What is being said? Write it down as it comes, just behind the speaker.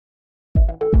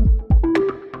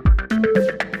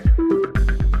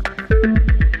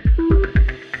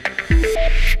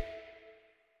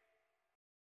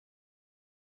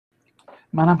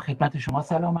منم خدمت شما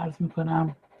سلام عرض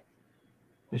میکنم.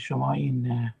 به شما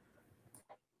این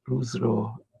روز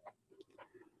رو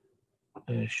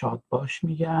شاد باش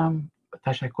میگم.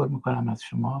 تشکر میکنم از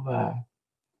شما و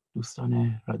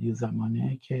دوستان رادیو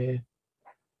زمانه که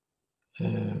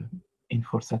این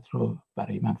فرصت رو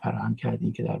برای من فراهم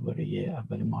کردین که درباره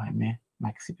اول ماه مه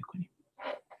مکسی بکنیم.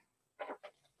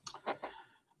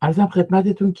 عرضم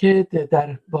خدمتتون که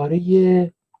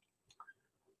درباره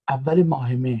اول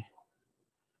ماه مه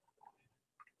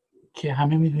که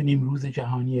همه میدونیم روز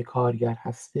جهانی کارگر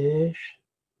هستش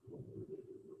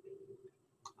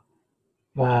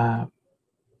و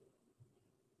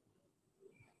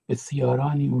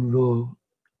بسیارانی اون رو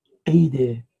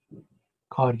عید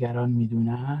کارگران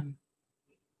میدونن،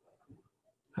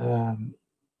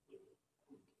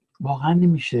 واقعا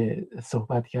نمیشه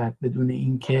صحبت کرد بدون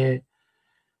اینکه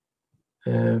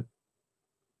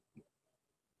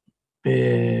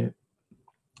به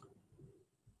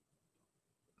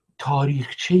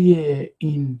تاریخچه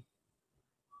این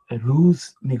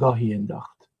روز نگاهی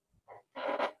انداخت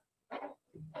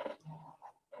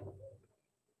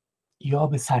یا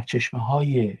به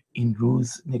سرچشمه‌های این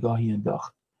روز نگاهی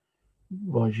انداخت.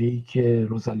 واژه‌ای که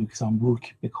روزا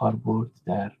لوکسامبورگ به کار برد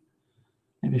در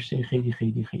نوشته خیلی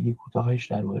خیلی خیلی کوتاهش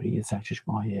درباره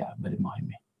سرچشمه‌های اول ماه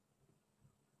مه.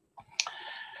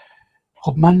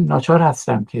 خب من ناچار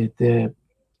هستم که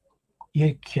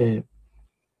یک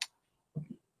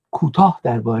کوتاه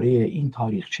درباره این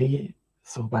تاریخچه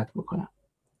صحبت بکنم.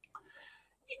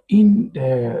 این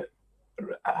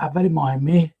اول ماه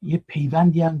مه یه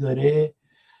پیوندی هم داره،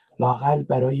 لااقل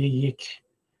برای یک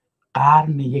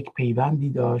قرن یک پیوندی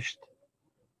داشت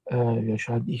یا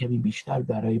شاید یه کمی بیشتر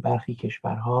برای برخی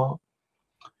کشورها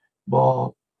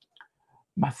با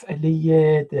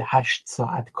مسئله 8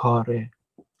 ساعت کار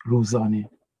روزانه.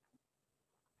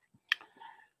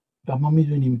 و ما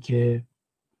میدونیم که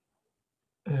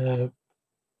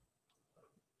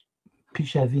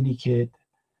پیش از اینی که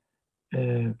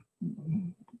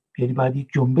یعنی باید یک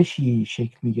جنبشی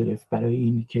شکل میگرفت برای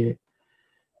این که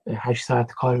 8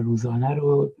 ساعت کار روزانه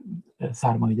رو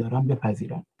سرمایه‌داران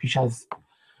بپذیرن. پیش از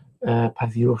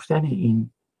پذیرفتن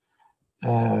این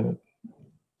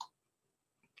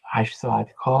 8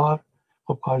 ساعت کار،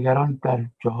 خب کارگران در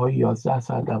جاهای 11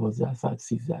 ساعت، 12 ساعت،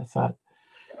 13 ساعت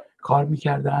کار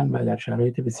میکردن و در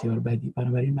شرایط بسیار بدی.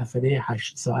 بنابراین مسئله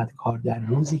 8 ساعت کار در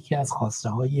روزی که از خواسته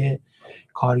های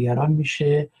کارگران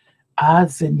میشه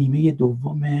از نیمه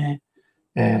دوم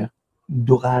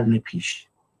 2 قرن پیش.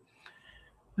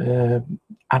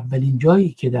 اولین جایی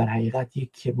که در حقیقت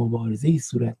یک مبارزه‌ای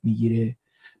صورت میگیره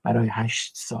برای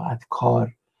 8 ساعت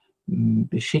کار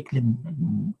به شکل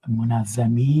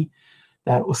منظمی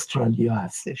در استرالیا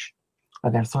هستش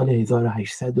و در سال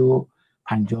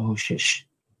 1856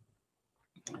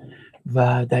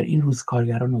 و در این روز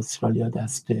کارگران استرالیا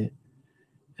دست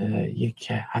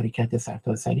یک حرکت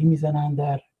سرتاسری میزنن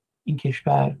در این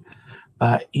کشور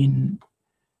و این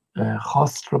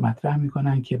خواست رو مطرح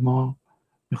میکنن که ما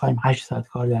میخوایم 8 ساعت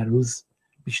کار در روز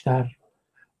بیشتر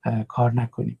کار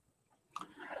نکنیم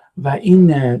و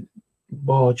این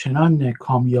با چنان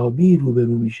کامیابی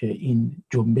روبرو میشه این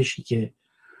جنبشی که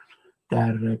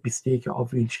در 21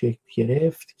 آوریل شکل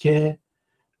گرفت که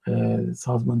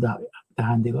سازمان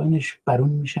دهندگانش بر اون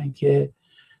میشن که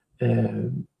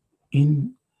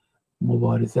این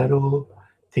مبارزه رو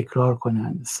تکرار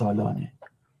کنن سالانه.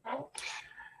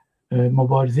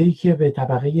 مبارزه‌ای که به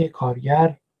طبقه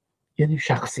کارگر یعنی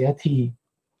شخصیتی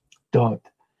داد،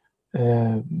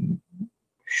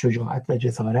 شجاعت و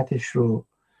جسارتش رو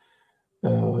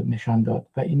نشان داد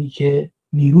و اینی که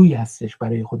نیروی هستش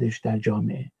برای خودش در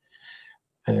جامعه.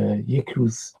 یک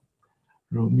روز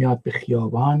رو میاد به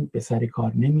خیابان، به سر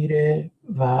کار نمیره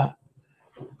و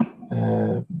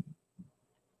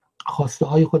خواسته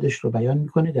های خودش رو بیان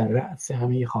میکنه. در رأس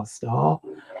همه خواسته ها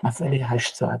مسئله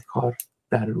 8 ساعت کار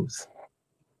در روز.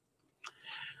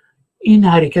 این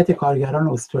حرکت کارگران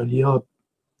استرالیا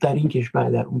در این کشور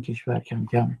در اون کشور کم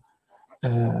کم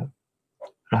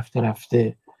رفته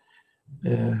رفته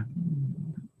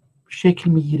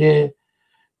شکل میگیره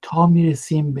تا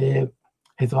میرسیم به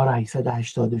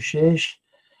 1886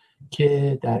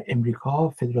 که در امریکا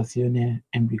فدراسیون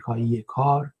امریکایی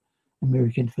کار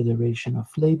American Federation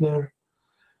of Labor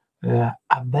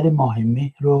اول ماه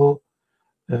مه رو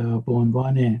به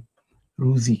عنوان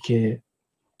روزی که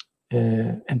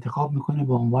انتخاب میکنه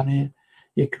به عنوان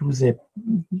یک روز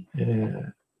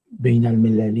بین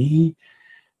المللی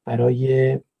برای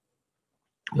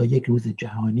یا یک روز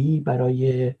جهانی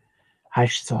برای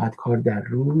 8 ساعت کار در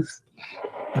روز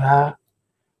و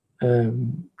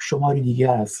شماری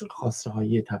دیگه از خواسته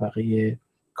های طبقه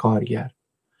کارگر.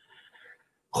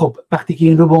 خب وقتی که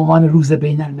این رو به عنوان روز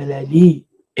بین المللی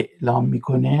اعلام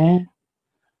میکنه،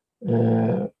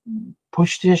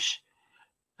 پشتش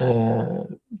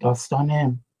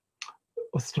داستان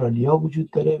استرالیا وجود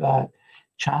داره و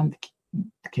چند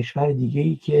کشور دیگه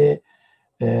ای که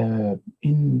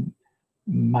این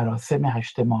مراسم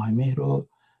 8 ماه مهر رو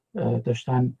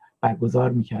داشتن برگزار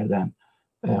میکردن،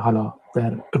 حالا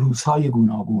در روزهای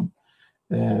گوناگون،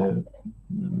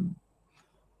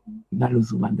 نه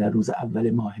لزوما در روز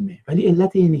اول ماه مهر. ولی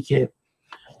علت اینه که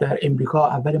در امریکا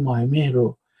اول ماه مهر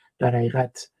رو در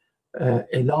حقیقت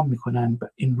اعلام میکنن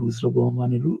این روز رو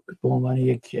به عنوان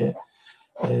یک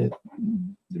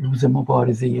روز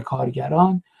مبارزه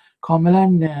کارگران،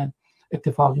 کاملا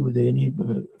اتفاقی بوده. یعنی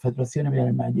فدراسیون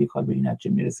بین‌المللی کار به این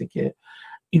نتیجه میرسه که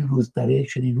این روز در یک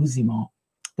چنین روزی ما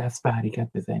دست به حرکت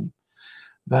بزنیم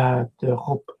و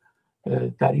خب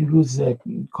در این روز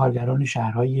کارگران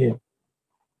شهرهای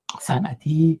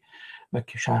صنعتی و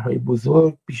شهرهای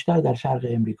بزرگ بیشتر در شرق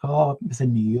امریکا مثل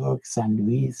نیویورک، سن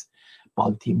لوئیس،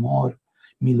 بالتیمور،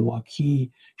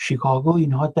 میلواکی، شیکاگو،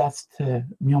 اینها دست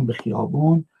میان به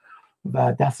خیابون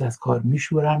و دست از کار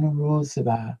میشورن اون روز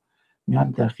و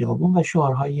میان در خیابون و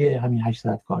شعارهای همین 8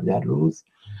 ساعت کار در روز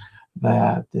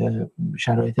و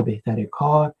شرایط بهتر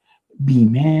کار،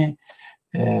 بیمه،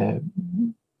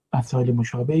 مسائل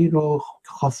مشابهی رو،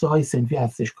 خواسته های صنفی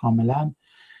هستش، کاملا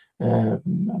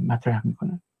مطرح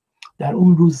میکنن. در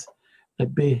اون روز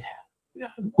به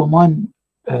گمان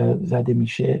زده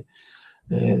میشه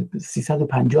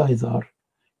 350,000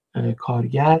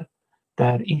 کارگر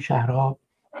در این شهرها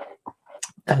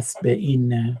دست به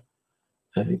این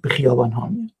به خیابان ها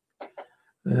میاد.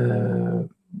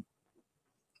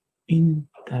 این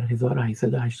در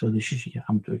 1886 که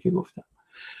همونطور که گفتم.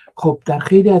 خب در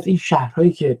خیلی از این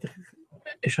شهرهایی که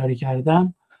اشاره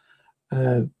کردم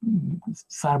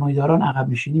سرمایه‌داران عقب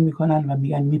نشینی میکنن و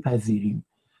میگن میپذیریم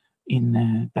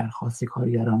این درخواست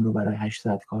کارگران رو برای 8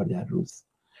 ساعت کار در روز.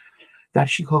 در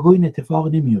شیکاگو این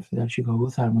اتفاق نمیفته. در شیکاگو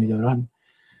سرمایه‌داران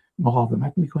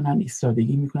مقاومت میکنن،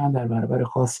 ایستادگی میکنن در برابر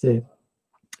خواست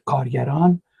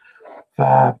کارگران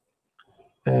و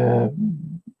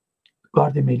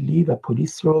گارد ملی و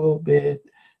پلیس رو به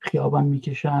خیابان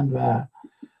میکشن و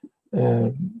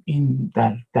این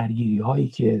در درگیری هایی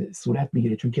که صورت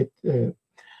میگیره، چون که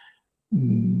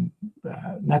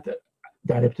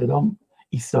در ابتدا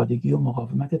ایستادگی و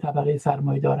مقاومت طبقه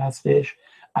سرمایه‌دار هستش،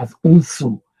 از اون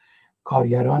سو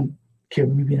کارگران که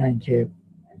میبینن که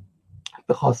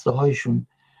به خواسته هایشون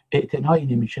اعتنایی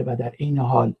نمیشه و در این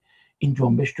حال این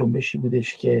جنبشی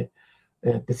بودش که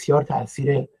بسیار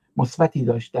تأثیر مثبتی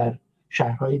داشت در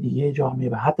شهرهای دیگه جامعه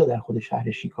و حتی در خود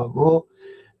شهر شیکاگو،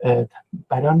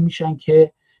 بران میشن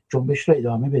که جنبش رو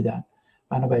ادامه بدن.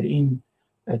 بنابراین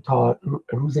تا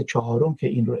روز 4 که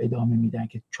این رو ادامه میدن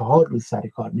که 4 روز سر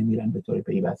کار نمیرن به طور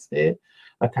پیوسته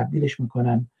و تبدیلش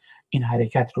میکنن این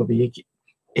حرکت رو به یک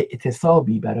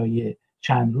اعتصابی برای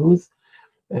چند روز،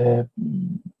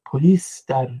 پلیس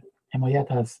در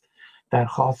حمایت از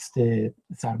درخواست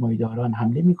سرمایه‌داران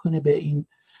حمله میکنه به این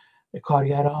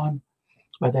کارگران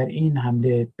و در این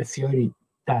حمله بسیاری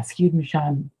دستگیر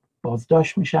میشن،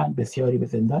 بازداشت میشن، بسیاری به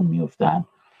زندان میفتن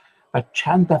و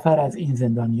چند نفر از این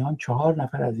زندانیان، 4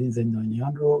 نفر از این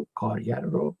زندانیان رو، کارگر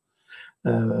رو،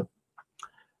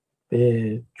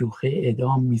 به جوخه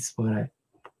اعدام میسپاره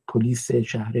پلیس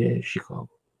شهر شیکاگو.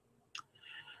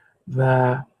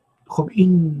 و خب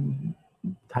این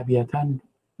طبیعتاً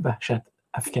وحشت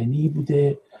افکنی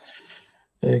بوده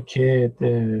که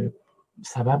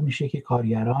سبب میشه که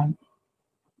کارگران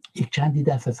یک چندی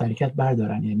دست از حرکت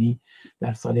بردارن. یعنی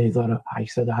در سال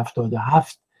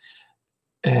 1877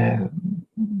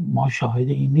 ما شاهد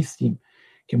این نیستیم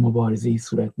که مبارزه‌ای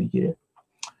صورت میگیره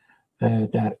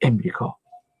در امریکا.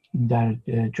 در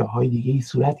جاهای دیگه ای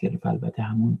صورت گرفت البته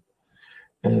همون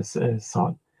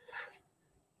سال،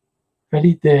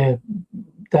 ولی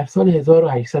در سال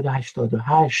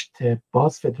 1888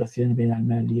 باز فدراسیون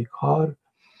بین‌المللی کار،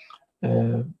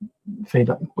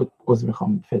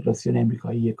 فدراسیون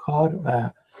امریکایی کار و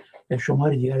شمار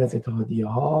دیگر از اتحادیه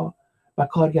ها و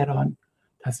کارگران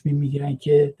تصمیم میگیرن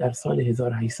که در سال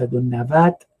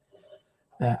 1890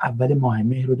 اول ماه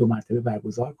مهر رو 2 مرتبه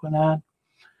برگزار کنن،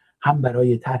 هم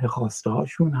برای طرح خواسته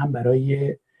هاشون، هم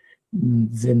برای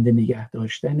زنده نگه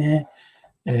داشتن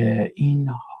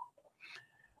این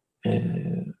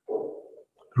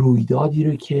رویدادی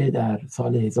رو که در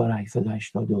سال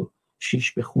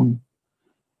 1886 به خون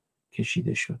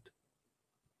کشیده شد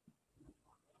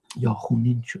یا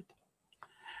خونین شد.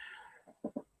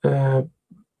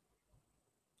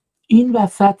 این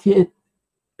وسط یه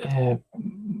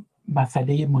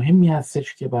مسئله مهمی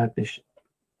هستش که باید بشه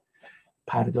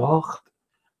پرداخت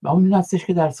و اون این هستش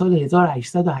که در سال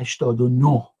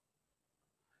 1889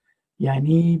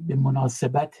 یعنی به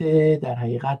مناسبت در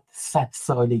حقیقت 100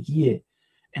 سالگی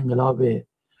انقلاب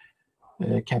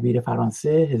کبیر فرانسه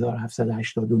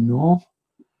 1789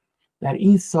 در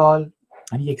این سال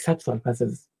یعنی 100 سال پس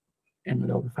از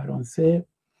انقلاب فرانسه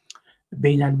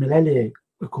بین الملل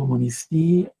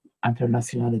کمونیستی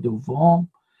انترناسیونال دوم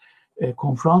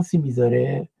کنفرانسی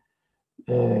میذاره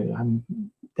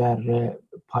در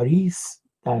پاریس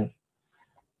در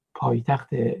پایتخت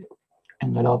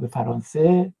انقلاب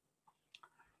فرانسه،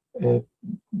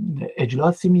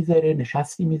 اجلاسی میذاره،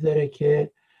 نشستی میذاره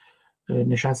که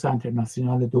نشست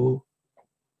انترناسیونال دو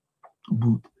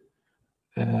بود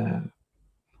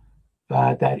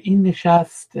و در این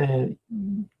نشست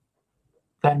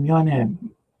در میان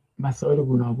مسائل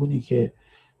گوناگونی که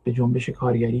به جنبش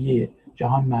کارگری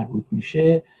جهان مربوط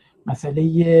میشه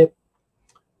مسئله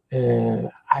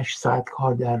 8 ساعت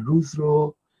کار در روز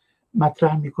رو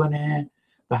مطرح میکنه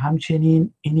و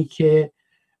همچنین اینی که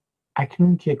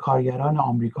اکنون که کارگران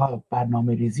آمریکا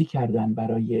برنامه ریزی کردن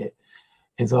برای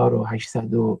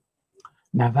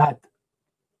 1890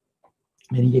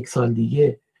 یعنی 1 سال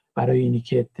دیگه برای اینی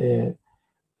که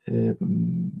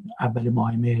اول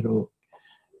ماه مهر رو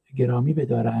گرامی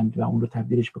بدارند و اون رو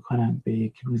تبدیلش بکنن به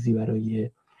یک روزی برای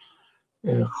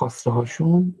خواسته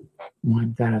هاشون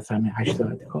مهمتر از همه 8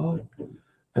 ساعت کار.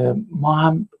 ما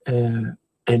هم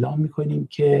اعلام میکنیم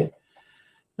که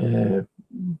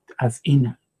از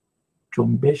این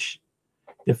جنبش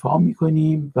دفاع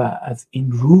میکنیم و از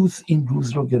این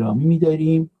روز رو گرامی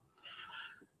میداریم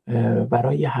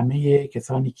برای همه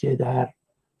کسانی که در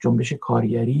جنبش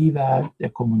کارگری و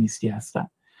کمونیستی هستن.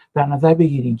 در نظر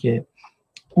بگیریم که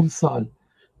اون سال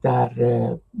در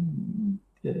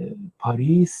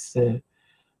پاریس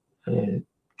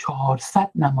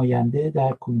 400 نماینده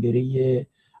در کنگره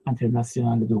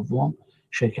انترناسیونال دوم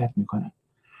شرکت میکنن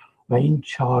و این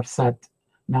 400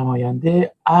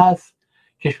 نماینده از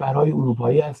کشورهای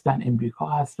اروپایی هستن، امریکا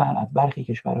هستن، از برخی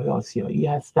کشورهای آسیایی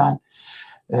هستن،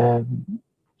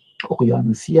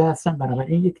 اقیانوسی هستن.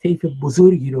 بنابراین یک طیف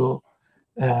بزرگی رو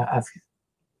از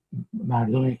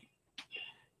مردم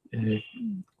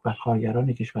و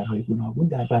کارگران کشورهای گوناگون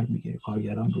در بر میگیره،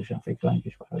 کارگران روشنفکران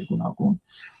کشورهای گوناگون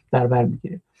در بر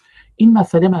میگیره. این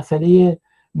مسئله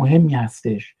مهمی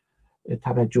هستش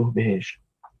توجه بهش.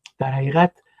 در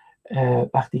حقیقت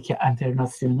وقتی که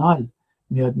انترناسیونال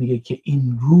میاد میگه که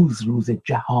این روز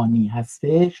جهانی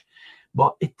هستش،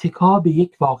 با اتکا به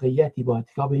یک واقعیتی، با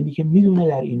اتکا به اینی که میدونه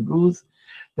در این روز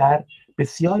در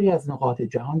بسیاری از نقاط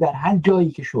جهان، در هر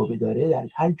جایی که شعبه داره، در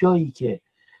هر جایی که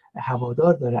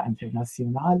هوادار داره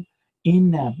انترناسیونال،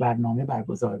 این برنامه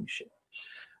برگزار میشه.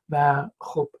 و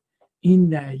خب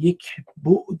این یک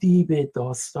بعدی به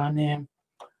داستان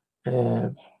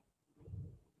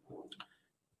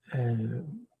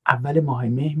اول ماه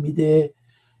مهر میده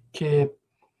که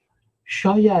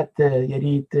شاید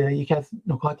یعنی یکی از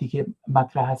نکاتی که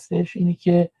مطرح هستش اینه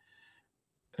که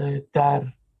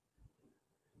در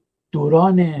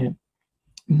دوران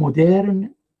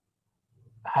مدرن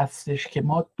هستش که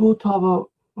ما 2 تا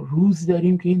روز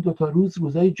داریم که این 2 تا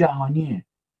روزهای جهانیه،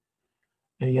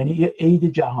 یعنی یک عید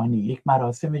جهانی، یک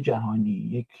مراسم جهانی،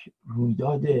 یک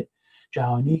رویداد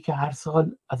جهانی که هر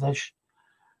سال ازش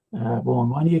به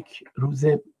عنوان یک روز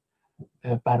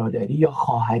برادری یا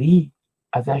خواهری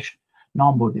ازش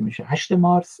نام برده میشه، 8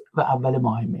 مارس و اول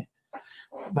ماه مه.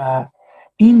 و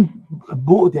این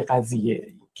بعد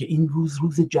قضیه که این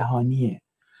روز جهانیه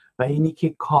و اینی که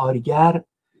کارگر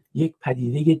یک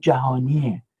پدیده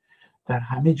جهانیه، در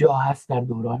همه جا هست در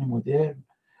دوران مدرن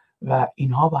و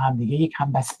اینها با همدیگه یک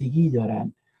همبستگی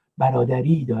دارن،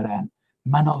 برادری دارن،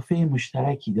 منافع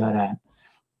مشترکی دارن،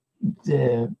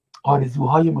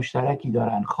 آرزوهای مشترکی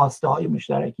دارن، خواسته های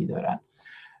مشترکی دارن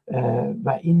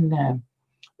و این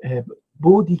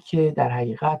بعدی که در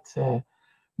حقیقت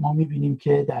ما میبینیم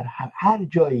که در هر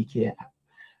جایی که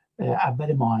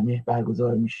اول ماه مه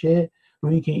برگزار میشه،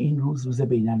 روی که این روز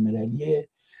بین المللیه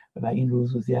و این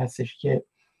روزی هستش که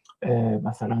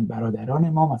مثلا برادران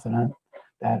ما مثلا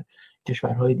در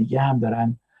کشورهای دیگه هم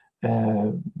دارن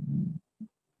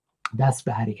دست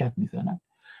به حرکت میزنن.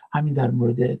 همین در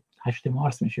مورد 8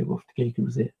 مارس میشه گفت که یک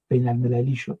روز بین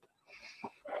المللی شد.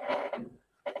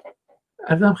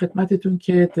 عرضم خدمتتون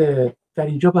که در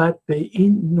اینجا باید به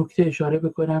این نکته اشاره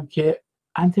بکنم که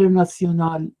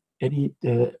انترناسیونال، یعنی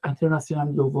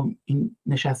انترناسیونال دوم، این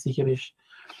نشستی که بهش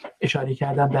اشاره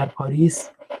کردم در پاریس،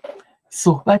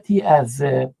 صحبتی از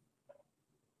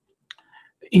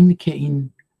این که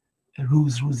این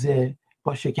روز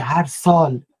باشه که هر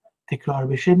سال تکرار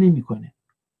بشه نمیکنه.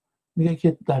 میگه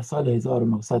که در سال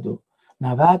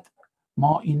 1990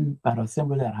 ما این مراسم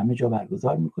رو در همه جا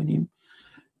برگزار میکنیم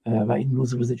و این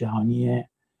روز جهانی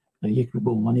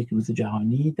به عنوان یک روز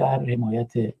جهانی در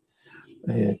حمایت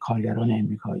کارگران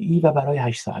امریکایی و برای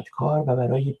 8 ساعت کار و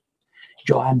برای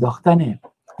جا انداختن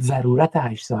ضرورت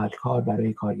 8 ساعت کار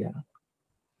برای کارگران.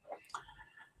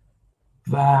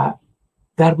 و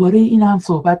درباره این هم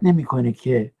صحبت نمیکنه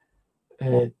که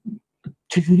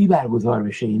چجوری برگزار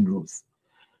بشه این روز.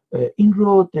 این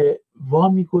رو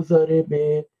وامیگذاره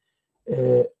به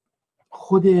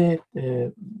خود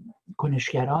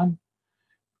کنشگران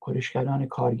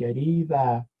کارگری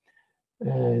و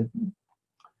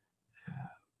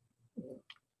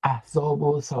احزاب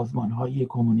و سازمان‌های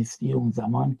کمونیستی اون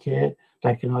زمان که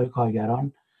در کنار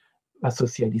کارگران و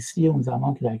سوسیالیستی اون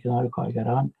زمان که در کنار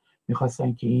کارگران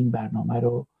میخواستن که این برنامه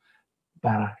رو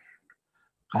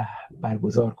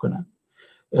برگزار کنن.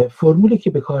 فرمولی که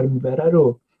به کار میبره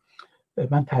رو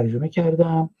من ترجمه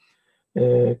کردم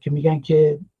که میگن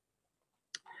که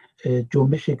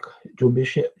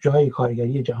جنبش جای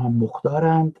کارگری جهان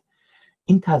مختارند.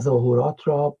 این تظاهرات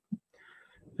را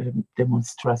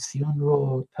دمونستراسیون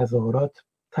رو تظاهرات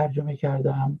ترجمه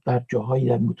کردم. در جاهایی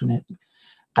در متون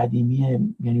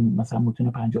قدیمی، یعنی مثلا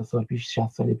متون 50 سال پیش، 60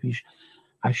 سال پیش،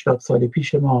 80 سال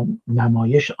پیش ما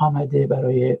نمایش آمده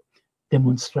برای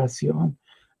دمونستراسیون.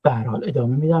 به هر حال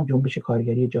ادامه میدم. جنبش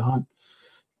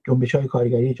های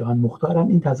کارگری جهان مختارند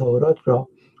این تظاهرات را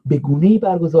به گونه‌ای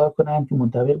برگزار کنند که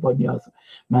منطبق با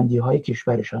نیازمندی‌های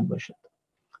کشورشان باشد.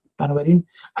 بنابراین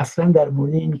اصلا در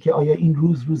مورد این که آیا این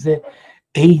روز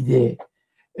عید،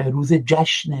 روز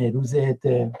جشن، روز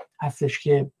هستش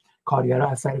که کارگرها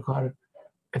از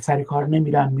سر کار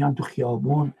نمیرن، میان تو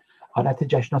خیابون، حالت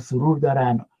جشن و سرور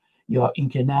دارن، یا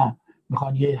اینکه نه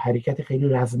میخوان یه حرکت خیلی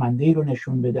رزمنده‌ای رو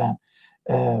نشون بدن،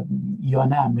 یا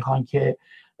نه میخوان که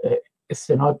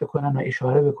استناد بکنن و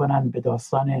اشاره بکنن به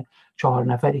داستان 4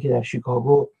 نفری که در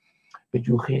شیکاگو به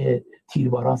جوخه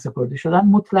تیرباران سپرده شدن.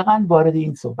 مطلقاً وارد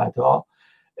این صحبت‌ها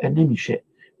نمیشه.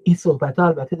 این صحبت‌ها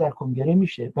البته در کنگره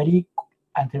میشه، ولی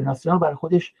اینترنشنال برای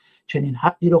خودش چنین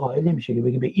حقی رو قائل نمیشه که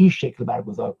بگه به این شکل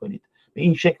برگزار کنید، به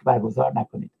این شکل برگزار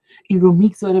نکنید. این رو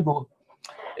میگذاره با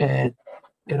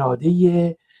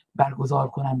اراده برگزار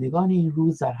کنندگان این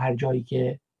روز در هر جایی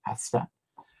که هستن.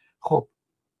 خب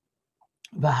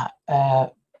و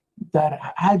در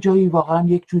هر جایی واقعا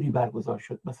یک جوری برگزار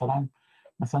شد.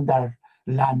 مثلا در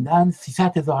لندن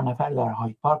 300,000 نفر در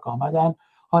هاید پارک آمدن،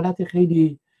 حالت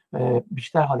خیلی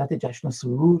بیشتر حالت جشن و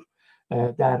سرور.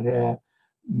 در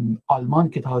آلمان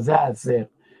که تازه از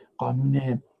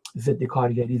قانون ضد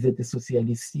کارگری، ضد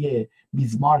سوسیالیستی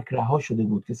بیزمارک رها شده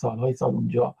بود که سال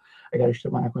اونجا، اگر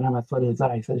اشتباه نکنم از سال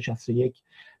 1861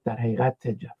 در حقیقت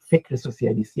فکر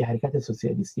سوسیالیستی، حرکت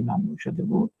سوسیالیستی ممنوع شده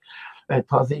بود،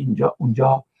 تازه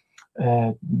اونجا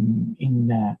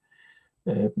این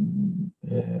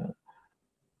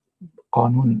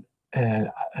قانون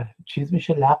چیز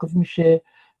میشه، لغو میشه.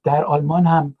 در آلمان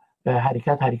هم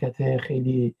حرکت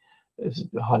خیلی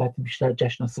حالت بیشتر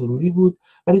جشن و سروری بود،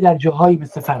 ولی در جاهایی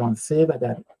مثل فرانسه و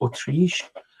در اتریش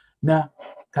نه،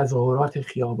 تظاهرات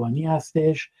خیابانی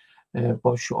هستش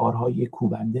با شعارهای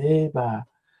کوبنده و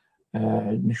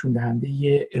نشون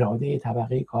دهنده اراده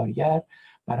طبقه کارگر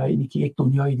برای اینکه یک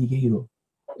دنیای دیگه رو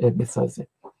بسازه.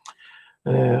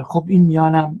 خب این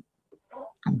میانم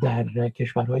در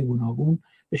کشورهای گوناگون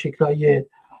به شکل‌های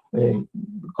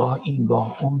گاه این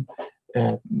گاه اون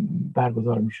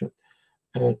برگزار میشد.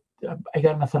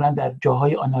 اگر مثلا در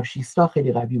جاهای آنارشیستا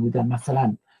خیلی قوی بودن،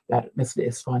 مثلا مثل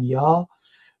اسپانیا،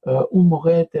 اون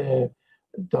موقع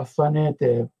داستان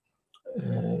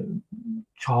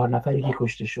 4 نفری که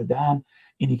کشته شدن،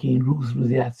 اینی که این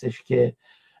روزی هستش که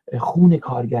خون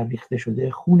کارگر ریخته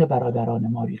شده، خون برادران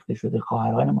ما ریخته شده،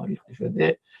 خواهران ما ریخته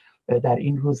شده، در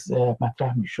این روز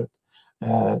مطرح میشد.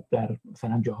 در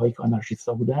مثلا جاهایی که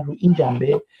آنارشیستا بودن رو این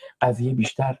جنبه قضیه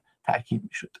بیشتر تاکید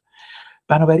میشد.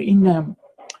 بنابراین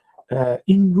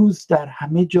این روز در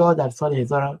همه جا در سال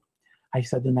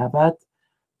 1890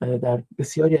 در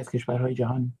بسیاری از کشورهای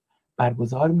جهان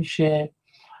برگزار میشه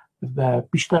و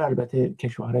بیشتر البته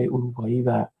کشورهای اروپایی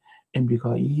و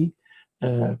امریکایی،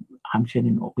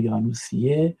 همچنین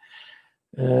اقیانوسیه،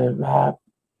 و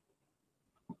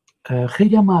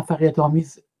خیلی هم موفقیت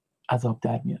آمیز از آب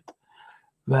در میاد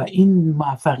و این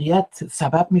موفقیت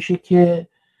سبب میشه که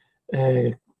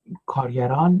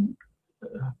کارگران،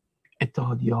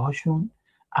 اتحادیه هاشون،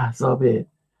 احزاب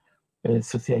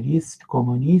سوسیالیست،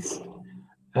 کمونیست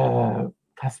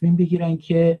تصمیم بگیرن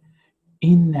که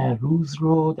این روز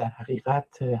رو در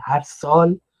حقیقت هر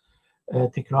سال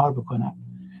تکرار بکنن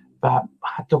و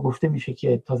حتی گفته میشه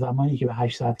که تا زمانی که به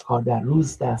 8 ساعت کار در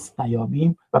روز دست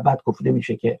نیابیم و بعد گفته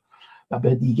میشه که و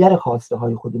به دیگر خواسته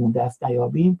های خودمون دست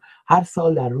نیابیم، هر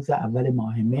سال در روز اول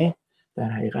ماه مه در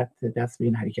حقیقت دست به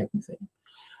این حرکت میزنیم.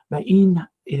 و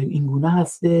این گونه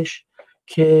هستش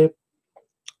که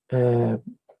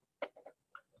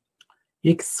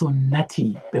یک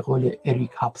سنتی به قول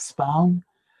اریک هابسباوم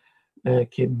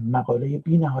که مقاله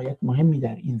بی نهایت مهمی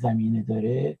در این زمینه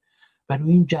داره و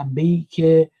روی این جنبه‌ای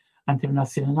که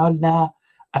اینترناسیونال نه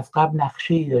از قبل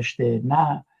نقشه‌ای داشته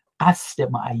نه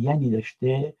قصد معینی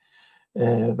داشته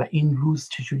و این روز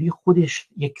چجوری خودش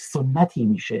یک سنتی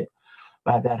میشه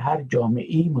و در هر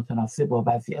جامعه‌ای متناسب با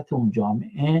وضعیت اون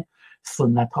جامعه،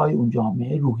 سنت‌های اون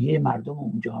جامعه، روحیه مردم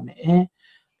اون جامعه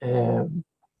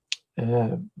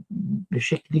به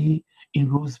شکلی این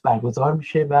روز برگزار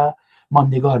میشه و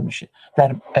ماندگار میشه.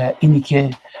 در اینی که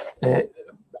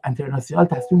اینترناسیونال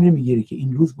تصمیم نمیگیره که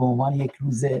این روز به عنوان یک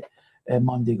روز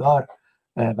ماندگار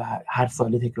و هر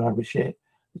ساله تکرار بشه،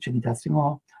 چنین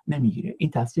تصمیم نمیگیره. این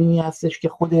تصمیمی هستش که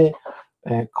خود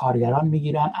کارگران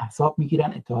میگیرن، احزاب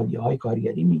میگیرن، اتحادیه‌های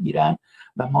کارگری میگیرن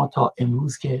و ما تا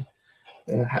امروز که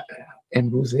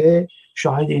امروزه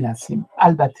شاهد این هستیم.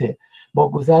 البته با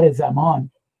گذر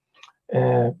زمان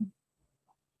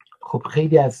خب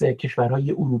خیلی از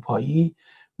کشورهای اروپایی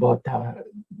با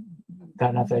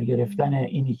در نظر گرفتن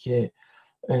اینی که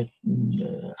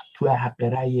توی حق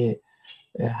رأی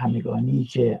همگانی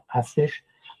که هستش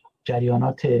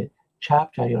جریانات چپ،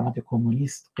 جریانات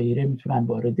کمونیست غیره میتونن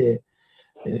وارد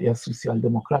یا سوسیال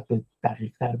دموکرات به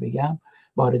دقیق تر بگم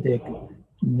وارد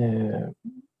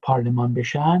پارلمان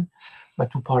بشن و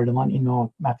تو پارلمان اینو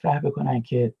مطرح بکنن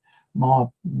که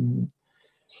ما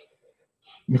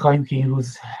میخواییم که این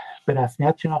روز به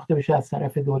رسمیت شناخته بشه از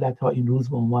طرف دولت ها، این روز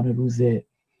به عنوان روز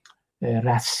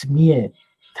رسمی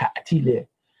تعطیل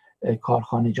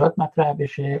کارخانجات مطرح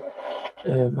بشه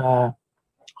و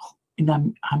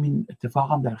این همین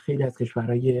اتفاق هم در خیلی از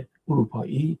کشورهای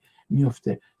اروپایی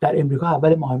میفته. در امریکا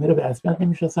اول ماه مه رو به رسمیت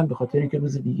نمیشناسن به خاطر اینکه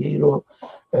روز دیگه ای رو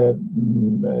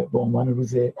به عنوان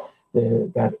روز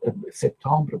در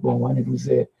سپتامبر به عنوان روز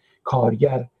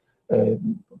کارگر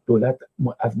دولت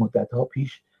از مدت‌ها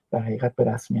پیش در حقیقت به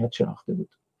رسمیت شناخته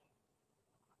بود.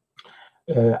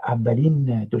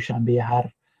 اولین دوشنبه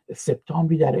هر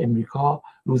سپتامبری در امریکا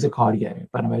روز کارگره،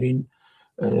 بنابراین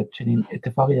چنین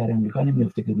اتفاقی در امریکا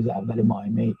نمیفته که روز اول ماه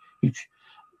می هیچ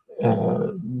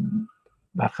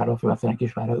برخلاف مثلا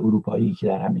کشورهای اروپایی که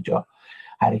در همه جا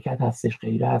حرکت هستش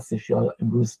غیره هستش یا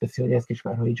امروز بسیاری از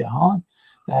کشورهای جهان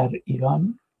در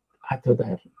ایران حتی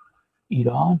در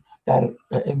ایران در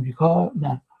امریکا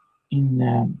نه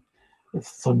این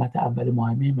سنت اول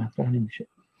ماه می مطرح نمیشه.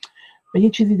 و یه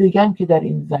چیزی دیگه هم که در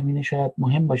این زمینه شاید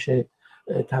مهم باشه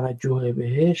توجه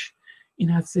بهش این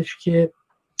هستش که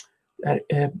در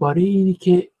باره اینی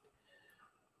که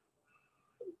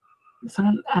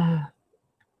مثلا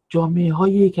جامعه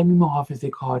های کمی محافظه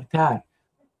کارتر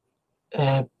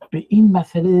به این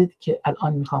مسئله که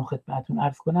الان میخوام خدمتتون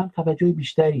عرض کنم توجه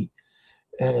بیشتری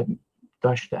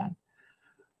داشتن.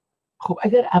 خب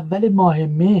اگر اول ماه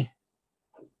مه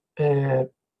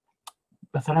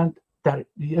مثلا در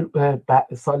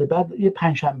سال بعد یه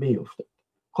پنجشنبه افتاد،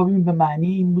 خب این به معنی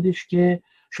این بودش که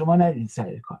شما نرید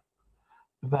سر کار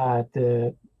و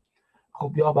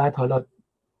خب یا باید حالا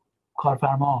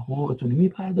کارفرما حقوقتون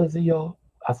میپردازه یا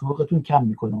از حقوقتون کم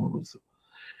میکنه اون روزو.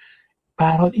 به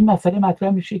هر حال این مسئله مطرح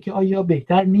میشه که آیا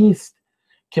بهتر نیست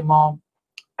که ما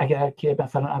اگر که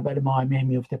مثلا اول ماه مه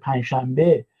میفته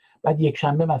پنجشنبه بعد یک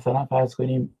شنبه مثلا فرض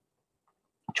کنیم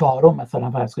چهارم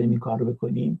مثلا فرض کنیم این کار رو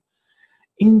بکنیم.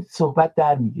 این صحبت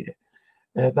در میگیره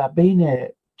و بین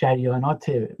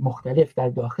جریانات مختلف در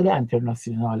داخل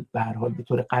اینترناسیونال به هر حال به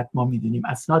طور قطع ما میدونیم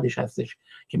اسنادش هستش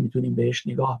که میتونیم بهش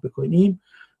نگاه بکنیم.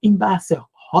 این بحث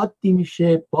حادی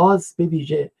میشه باز به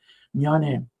ویژه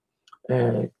میان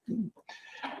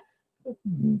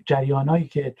جریانایی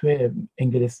که توی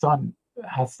انگلستان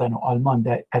هستن و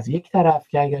آلمان از یک طرف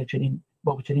که اگر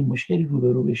با چنین مشکلی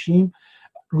روبرو بشیم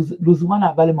لزوما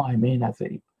اول ماه مه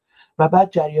نذاریم و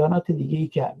بعد جریانات دیگه‌ای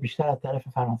که بیشتر از طرف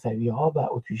فرانسوی‌ها و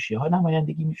اتریشی‌ها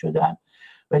نمایندگی می‌شدن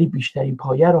ولی بیشترین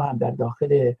پایه رو هم در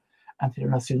داخل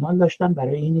اینترناسیونال داشتن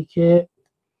برای اینی که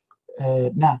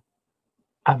نه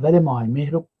اول ماه مه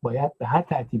رو باید به هر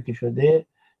ترتیب که شده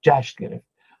جشن گرفت،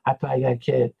 حتی اگر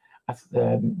که از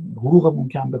حقوقمون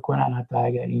کم بکنن، حتی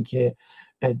اگر اینکه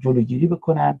جلوگیری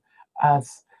بکنن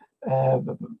از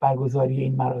برگزاری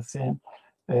این مراسم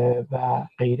و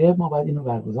غیره، ما باید اینو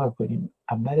برگزار کنیم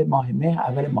اول ماه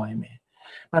مه.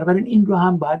 بنابراین این رو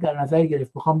هم باید در نظر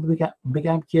گرفت. میخوام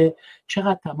بگم که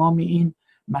چقدر تمام این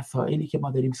مسائلی که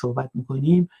ما داریم صحبت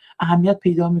میکنیم اهمیت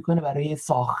پیدا میکنه برای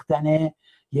ساختن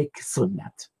یک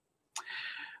سنت.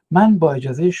 من با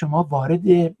اجازه شما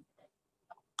وارد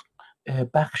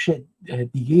بخش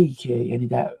دیگه‌ای که یعنی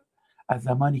از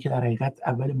زمانی که در حقیقت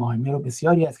اول ماهیمه رو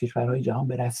بسیاری از کشورهای جهان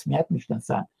به رسمیت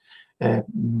میشناسن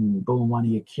به عنوان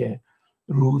یک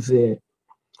روز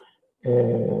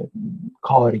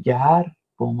کارگر،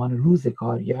 به عنوان روز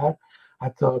کارگر،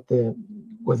 حتی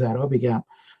گذرا بگم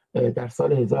در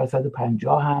سال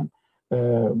 1150 هم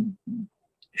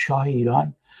شاه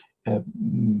ایران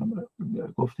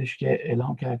گفتش که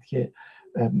اعلام کرد که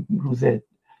روز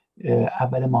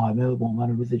اول ماهیمه به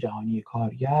عنوان روز جهانی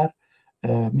کارگر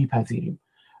میپذیریم.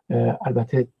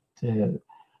 البته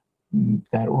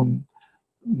در اون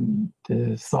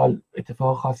سال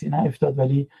اتفاق خاصی نیفتاد،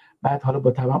 ولی بعد حالا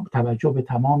با توجه به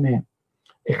تمام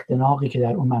اختناقی که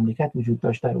در اون مملکت وجود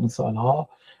داشت در اون سالها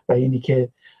و اینی که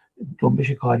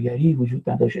جنبش کارگری وجود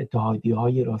نداشت،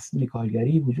 اتحادیه‌های راستین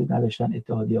کارگری وجود نداشتن،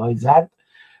 اتحادیه‌های زرد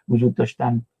وجود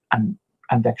داشتن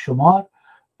اندک شمار،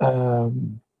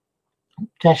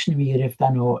 جشن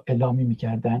میگرفتن و اعلامی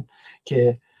میکردن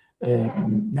که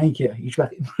نه اینکه هیچ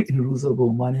وقت این روز رو به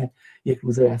عنوان یک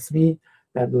روز رسمی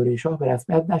در دوره شاه به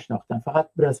رسمیت نشناختن، فقط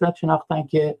به رسمیت شناختن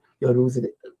که یا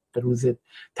روز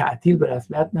تعطیل به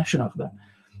رسمیت نشناختن،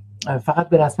 فقط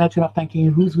به رسمیت شناختن که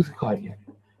این روز کارگر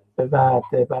و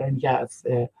برای اینکه از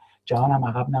جهان هم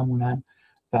عقب نمونن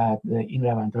و این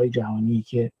روندهای جهانی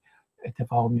که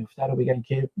اتفاق میفته رو بگن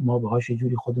که ما باهاش یه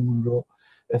جوری خودمون رو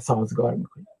سازگار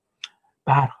میکنیم.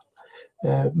 به هر حال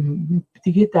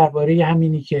دیگه درباره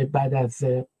همینی که بعد از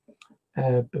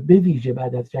به ویژه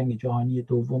بعد از جنگ جهانی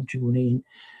دوم چگونه این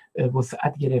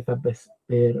وسعت گرفت و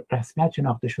به رسمیت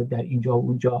شناخته شد در اینجا و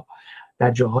اونجا،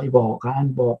 در جاهای واقعا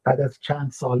با بعد از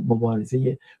چند سال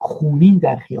مبارزه خونین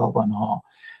در خیابانها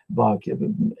با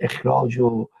اخراج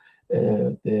و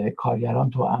کارگران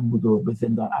توأم بود و به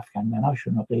زندان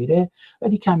افکندناشون و غیره،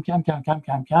 ولی کم کم کم کم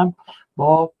کم کم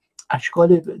با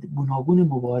اشکال گوناگون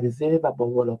مبارزه و با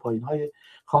بالاپایین‌های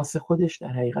خاص خودش در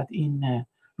حقیقت این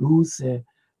روز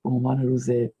به عنوان روز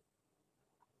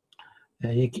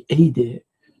یک عید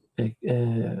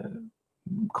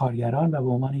کارگران و به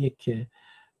عنوان یک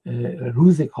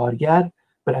روز کارگر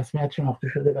به رسمیت شناخته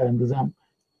شده و امروز هم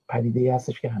پدیده‌ای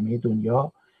هستش که همه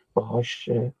دنیا باهاش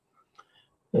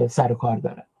سر و کار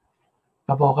دارن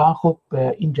و واقعا خب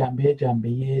این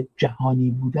جنبه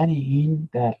جهانی بودن این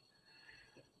در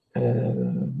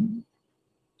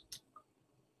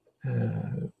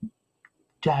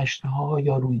جشن‌ها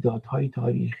یا رویدادهای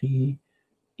تاریخی،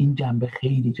 این جنبه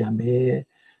خیلی جنبه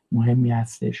مهمی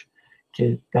هستش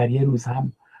که در یه روز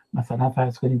هم مثلا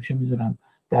فرض کنیم چه میدونم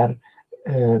در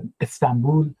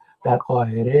استانبول، در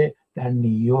قاهره، در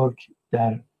نیویورک،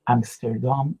 در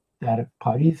امستردام، در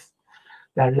پاریس،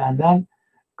 در لندن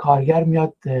کارگر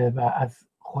میاد و از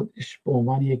خودش به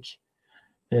عنوان یک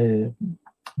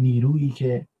نیرویی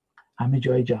که همه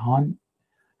جای جهان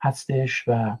هستش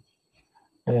و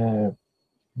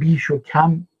بیش و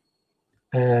کم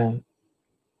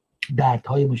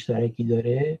دردهای مشترکی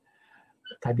داره،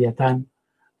 طبیعتاً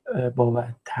با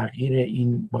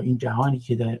تغییر با این جهانی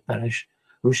که درش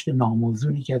رشد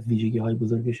ناموزونی که از ویژگی‌های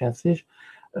بزرگش هستش،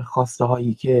 خواسته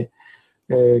هایی که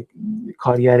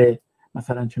کارگر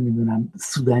مثلا چه میدونم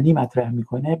سودانی مطرح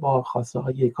میکنه با خواسته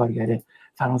های کارگر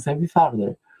فرانسوی فرق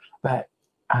داره و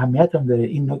اهمیت هم داره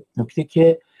این نکته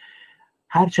که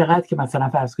هر چقدر که مثلا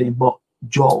فرض کنیم با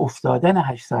جا افتادن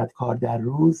 8 ساعت کار در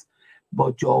روز،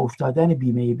 با جا افتادن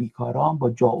بیمه بیکاران، با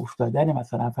جا افتادن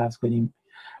مثلا فرض کنیم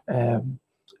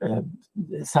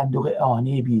صندوق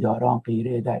اعانه بیداران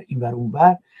غیره در این ور اون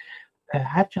ور،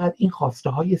 هر چقدر این خواسته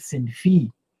های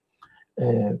صنفی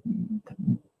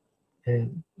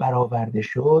برآورده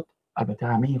شد، البته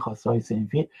همه این خواسته های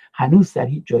صنفی هنوز در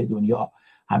هیچ جای دنیا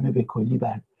همه به کلی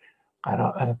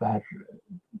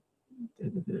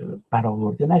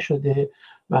برآورده نشده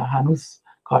و هنوز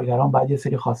کارگران باید یه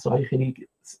سری خواسته های خیلی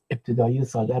ابتدایی و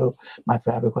ساده رو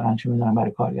مطرح بکنن، چه میدونم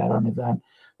برای کارگران زن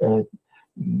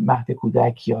مهد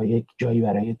کودک یا یک جایی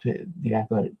برای نگه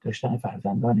داشتن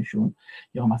فرزندانشون،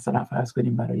 یا مثلا فرض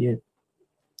کنیم برای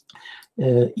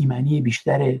ایمنی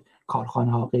بیشتر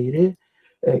کارخانه ها غیره،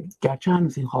 گرچه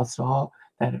هنوز این خواسته ها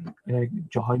در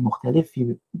جاهای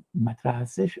مختلفی مطرح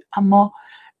هستش، اما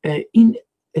این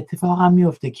اتفاق هم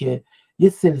میفته که یه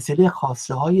سلسله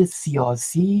خواسته های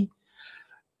سیاسی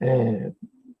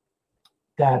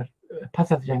در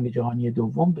پس از جنگ جهانی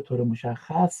دوم به طور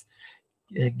مشخص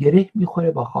گره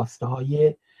میخوره با خواسته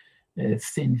های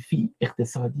صنفی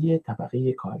اقتصادی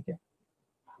طبقه کارگر.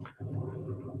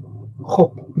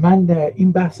 خب من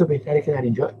این بحث رو بهتره که در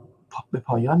اینجا به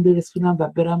پایان برسونم و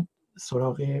برم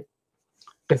سراغ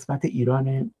قسمت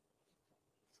ایران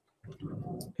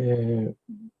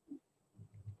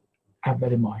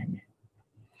اول ماهمه.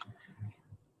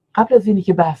 قبل از اینی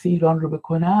که بحث ایران رو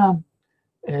بکنم،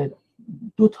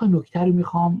 2 تا نکته رو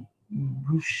میخوام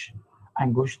روش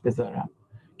انگشت بذارم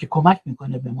که کمک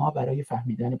میکنه به ما برای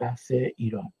فهمیدن بحث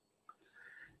ایران.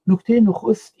 نکته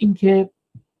نخست این که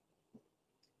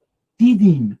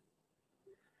دیدیم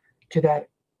که در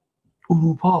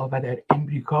اروپا و در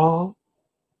امریکا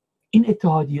این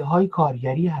اتحادیه های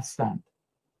کارگری هستند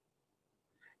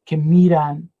که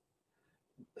میرن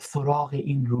سراغ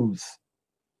این روز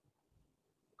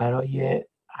برای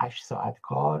 8 ساعت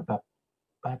کار و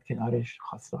بعد کنارش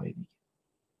خواسته های دیگه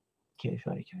که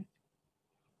اشاره کردیم.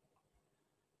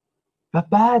 و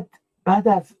بعد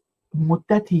از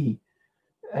مدتی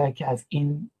که از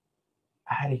این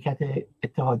حرکت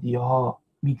اتحادیه ها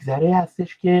میگذره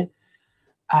هستش که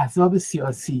احزاب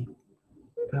سیاسی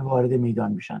وارد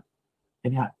میدان میشن.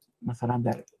 یعنی مثلا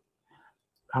در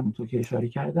همونطور که اشاره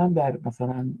کردم در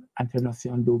مثلا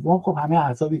انترناسیون دوم، خب همه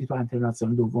احزابی که تو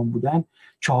انترناسیون دوم بودن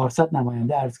 400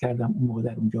 نماینده عرض کردم اون موقع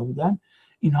در اونجا بودن،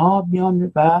 اینها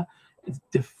میان و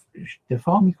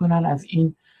دفاع میکنن از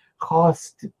این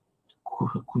خواست،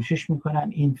 کوشش میکنن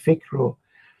این فکر رو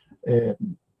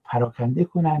پراکنده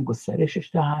کنن، گسترشش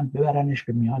دهن، ببرنش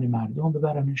به میان مردم،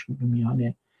 ببرنش به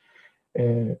میان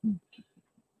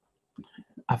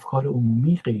افکار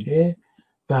عمومی غیره.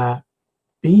 و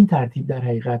به این ترتیب در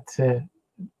حقیقت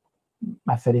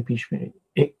مسئله پیش میره.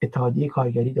 اتحادیه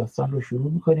کارگری داستان رو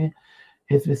شروع میکنه،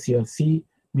 حزب سیاسی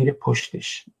میره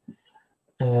پشتش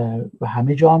و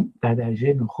همه جا در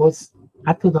درجه نخست،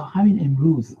 حتی تا همین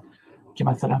امروز که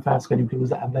مثلا فرض کنیم که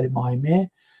روز اول ماه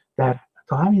مه،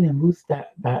 تا همین امروز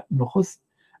در نخست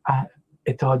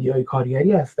اتحادیه‌های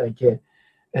کارگری هستن که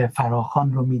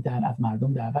فراخوان رو میدن، از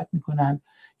مردم دعوت میکنن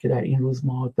که در این روز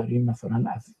ما داریم مثلا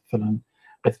از فلان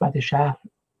قسمت شهر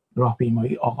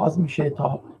راهپیمایی آغاز میشه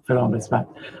تا فلان قسمت.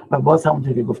 و باز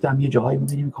همونطور که گفتم یه جاهایی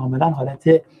میبینیم کاملا حالت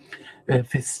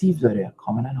فستیو داره،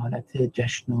 کاملا حالت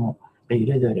جشن و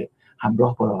غیره داره،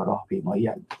 همراه با راهپیمایی.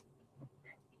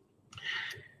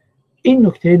 این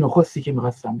نکته نخستی که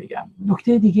میخواستم بگم.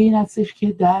 نکته دیگه این هستش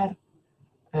که در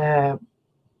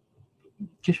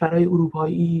کشورهای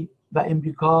اروپایی و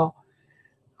امریکا،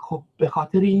 خب به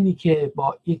خاطر اینی که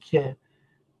با یک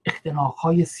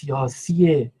اختناق‌های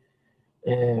سیاسی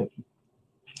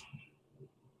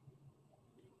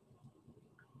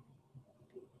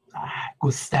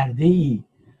گسترده‌ای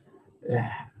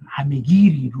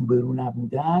همه‌گیری روبرو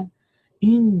نبودن،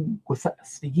 این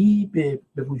گسستگی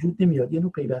به وجود نمیاد. یه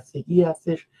نوع پیوستگی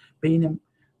هستش بین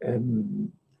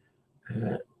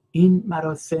این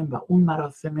مراسم و اون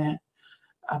مراسم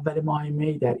اول ماه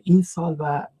می در این سال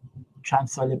و چند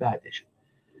سال بعدش.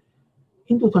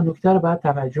 این 2 تا نکته رو باید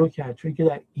توجه کرد، چون که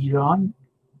در ایران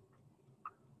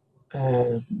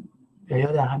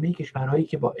یا در همه کشورهایی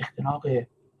که با اختناق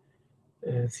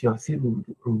سیاسی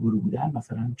روبرو بودن،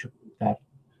 مثلا در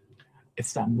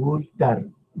استانبول، در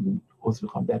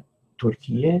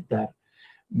ترکیه، در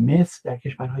مصر، در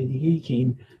کشورهای دیگه‌ای که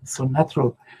این سنت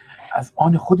رو از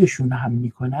آن خودشون هم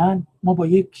میکنن، ما با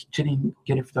یک چنین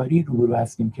گرفتاری روبرو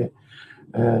هستیم که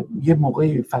یه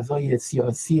موقع فضای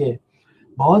سیاسی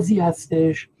بازی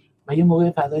هستش و یه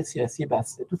موقع فضای سیاسی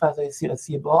بسته. تو فضای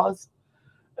سیاسی باز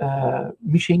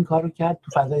میشه این کار رو کرد،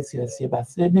 تو فضای سیاسی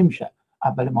بسته نمیشه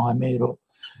اول ماه می رو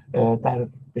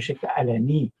به شکل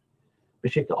علنی، به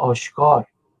شکل آشکار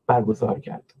برگزار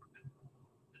کرد.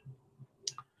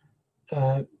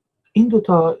 این 2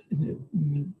 تا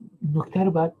نکته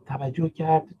رو باید توجه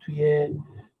کرد توی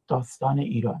داستان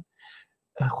ایران.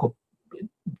 خب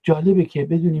جالبه که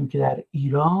بدونیم که در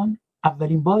ایران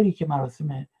اولین باری که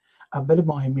مراسم اول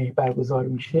ماه مه برگزار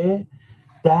میشه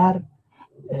در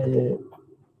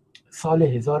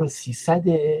سال 1300،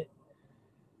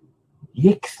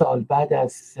 1 سال بعد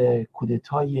از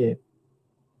کودتای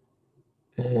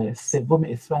 3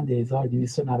 اسفند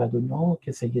 1299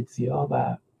 که سید ضیا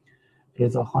و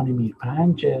رضاخان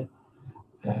میرپنج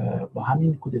با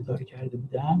همین کودتا رو کرده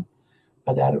بودن.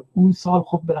 و در اون سال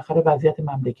خب بالاخره وضعیت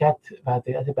مملکت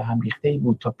وضعیت به هم ریخته‌ای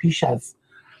بود. تا پیش از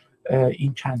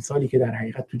این چند سالی که در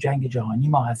حقیقت تو جنگ جهانی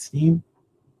ما هستیم،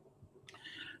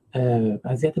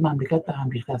 وضعیت مملکت به هم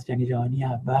ریخته از جنگ جهانی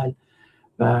اول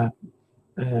و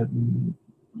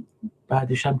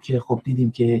بعدش هم که خب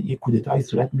دیدیم که یک کودتای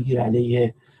صورت میگیره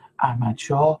علیه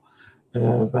احمدشاه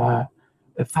و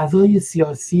فضای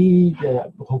سیاسی،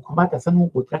 حکومت اصلا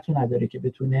اون قدرت رو نداره که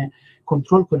بتونه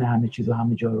کنترل کنه همه چیز و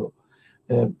همه جا رو.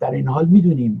 در این حال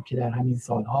میدونیم که در همین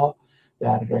سالها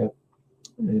در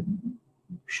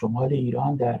شمال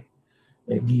ایران، در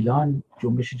گیلان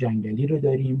جنبش جنگلی رو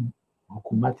داریم،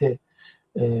 حکومت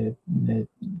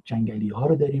جنگلی ها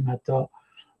رو داریم، حتی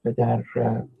در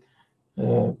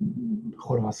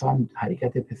خراسان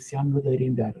حرکت پسیان رو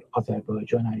داریم، در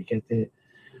آذربایجان حرکت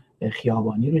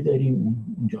خیابانی رو داریم.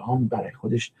 اونجا هم برای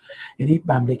خودش، یعنی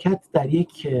مملکت در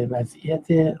یک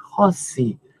وضعیت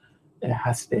خاصی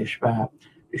هستش و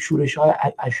شورش های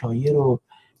عشایر و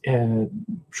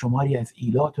شماری از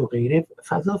ایلات و غیره،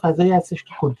 فضایی هستش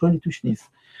که کنترلی توش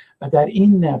نیست. و در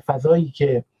این فضایی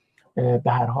که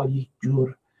به هر حال یک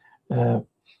جور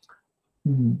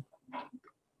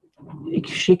یک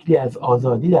شکلی از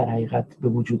آزادی در حقیقت به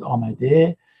وجود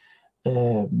آمده،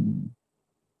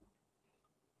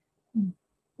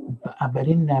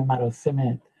 اولین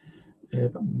مراسم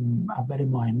اول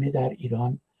ماهمه در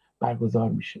ایران برگزار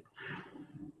میشه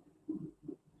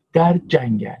در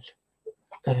جنگل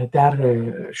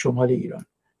در شمال ایران.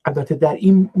 البته در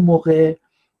این موقع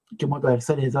که ما در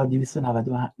سال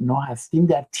 1299 هستیم،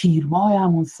 در تیر ماه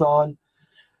همون سال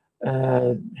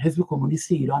حزب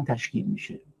کمونیست ایران تشکیل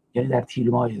میشه، یعنی در تیر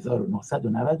ماه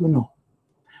 1999،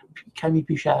 کمی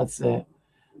پیش از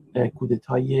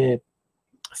کودتای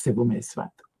 3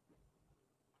 اسفند.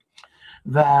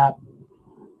 و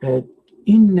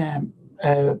این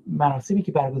مراسمی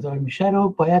که برگزار میشه رو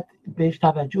باید بهش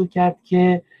توجه کرد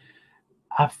که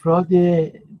افراد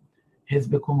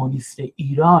حزب کمونیست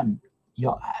ایران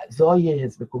یا اعضای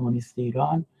حزب کمونیست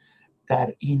ایران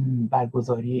در این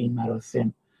برگزاری این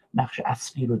مراسم نقش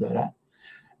اصلی رو دارن.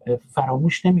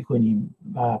 فراموش نمی کنیم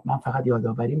و من فقط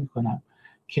یادآوری میکنم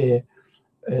که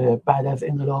بعد از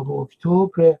انقلاب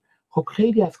اکتبر خب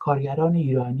خیلی از کارگران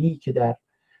ایرانی که در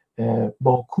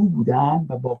باکو بودن،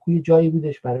 و باکو جایی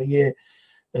بودش برای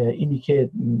اینی که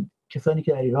کسانی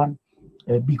که در ایران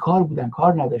بیکار بودن،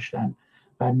 کار نداشتن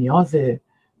و نیاز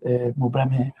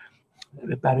مبرم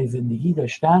برای زندگی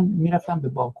داشتن، میرفتن به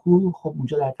باکو. خب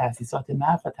اونجا در تأسیسات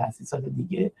نفت و تأسیسات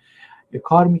دیگه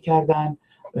کار میکردن.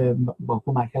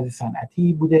 باکو مرکز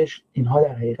صنعتی بودش. اینها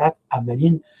در حقیقت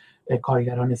اولین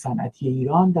کارگران صنعتی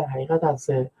ایران در حقیقت از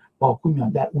باکو میان.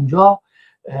 در اونجا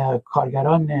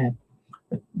کارگران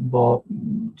با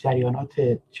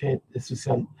جریانات چه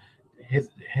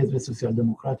حزب سوسیال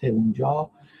دموکرات اونجا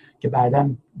که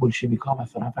بعداً بولشویک‌ها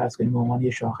مثلا فرض کنیم به عنوان یه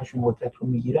شاخه‌شون قدرت رو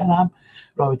میگیرن، هم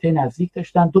رابطه نزدیک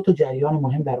داشتن. 2 تا جریان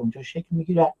مهم در اونجا شکل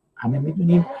میگیره، همه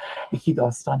میدونیم. یکی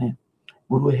داستان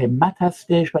گروه همت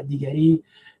هستش و دیگری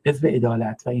حزب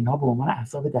عدالت، و اینها به عنوان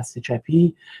احزاب دست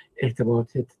چپی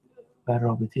ارتباط و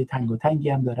رابطه تنگی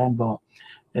هم دارن با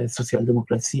سوسیال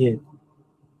دموکراسی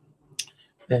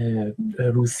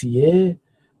روسیه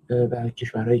و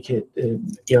کشورهایی که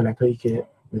ایالت‌هایی که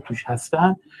توش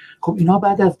هستن. خب اینا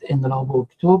بعد از انقلاب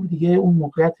اکتبر دیگه اون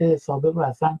موقعیت سابق رو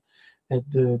اصلا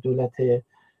دولت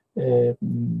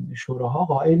شوراها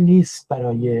قائل نیست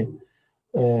برای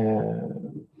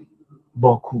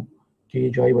باکو که یه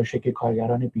جایی باشه که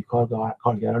کارگران بیکار و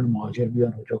کارگران مهاجر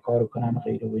بیان اونجا کار کنن و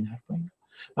غیره و این حرفا.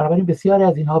 بنابراین بسیاری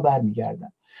از اینها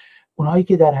برمیگردن. اونهایی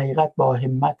که در حقیقت با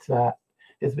همت و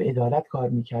حزب عدالت کار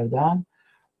میکردن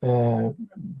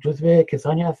جزو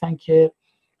کسانی هستن که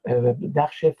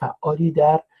نقش فعالی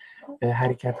در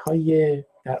حرکت‌های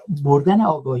در بردن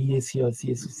آگاهی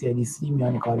سیاسی سوسیالیستی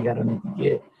میان کارگران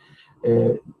دیگه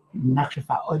نقش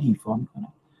فعالی ایفا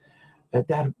میکنن.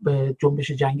 در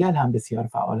جنبش جنگل هم بسیار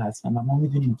فعال هستن و ما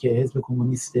میدونیم که حزب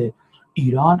کمونیست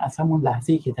ایران از همون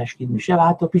لحظه‌ای که تشکیل میشه و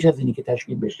حتی پیش از اینی که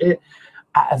تشکیل بشه،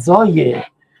 اعضای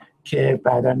که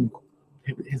بعداً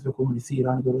حزب کمونیست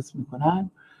ایران رو درست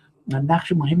میکنن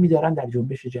نقش مهمی دارن در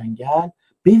جنبش جنگل،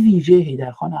 به ویژه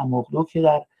حیدرخان اماقلو که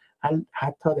در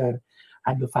حتی در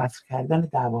حل و فصل کردن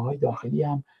دعواهای داخلی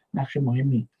هم نقش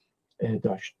مهمی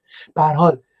داشت. به هر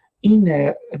حال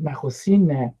این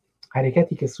نخستین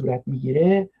حرکتی که صورت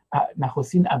میگیره،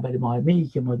 نخستین اول ماهمه‌ای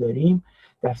که ما داریم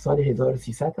در سال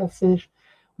 1300 هستش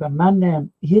و من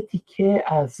یه تیکه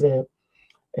از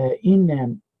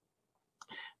این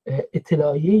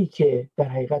اطلاعیه‌ای که در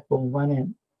حقیقت به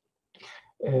عنوان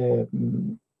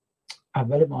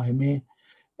اول ماهمه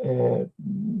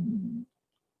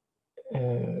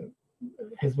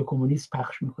حزب کمونیست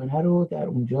پخش میکنه رو در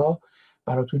اونجا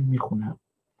براتون میخونم.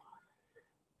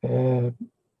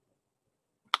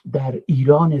 در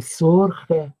ایران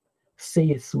سرخ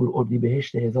 3 سور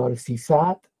اردیبهشت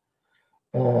 1300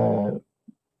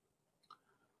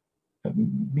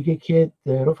 میگه که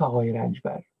رفقای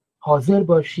رنجبر حاضر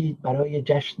باشید برای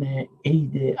جشن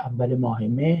عید اول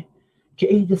ماهمه که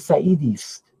عید سعیدی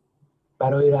است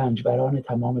برای رنجبران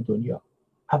تمام دنیا.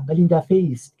 اولین دفعه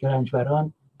است که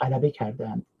رنجبران غلبه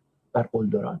کردند بر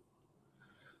قلدران.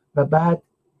 و بعد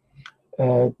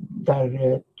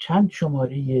در چند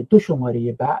شماره 2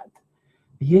 شماره بعد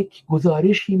یک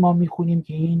گزارشی ما میخونیم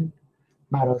که این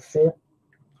مراسم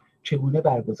چگونه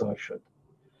برگزار شد.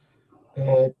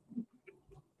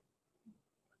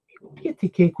 یه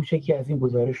تیکه کوچکی از این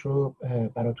گزارش رو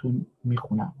براتون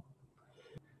میخونم.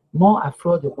 ما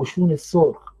افراد قشون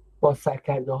سرخ با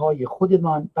سرکرده های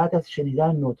خودمان بعد از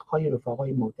شنیدن نطقهای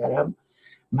رفقای محترم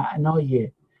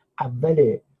معنای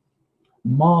اول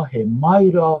ماه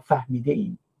مای را فهمیده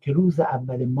ایم که روز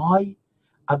اول مای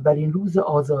اولین روز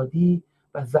آزادی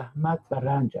و زحمت و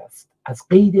رنج است از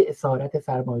قید اسارت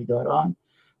سرمایه‌داران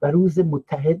و روز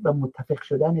متحد و متفق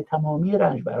شدن تمامی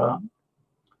رنجبران.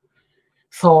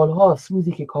 سالهاست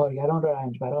روزی که کارگران و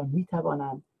رنجبران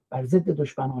میتوانند بر ضد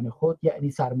دشمنان خود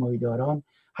یعنی سرمایه‌داران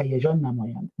هیجان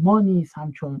نمایند. ما نیز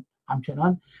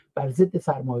همچنان بر ضد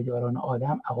سرمایه‌داران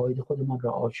عالم عقاید خودمان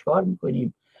را آشکار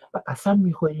میکنیم و قسم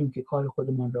میخوریم که کار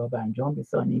خودمان را به انجام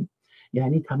رسانیم،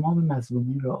 یعنی تمام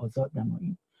مظلومین را آزاد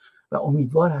نماییم و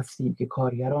امیدوار هستیم که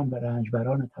کارگران و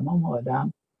رنجبران تمام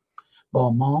عالم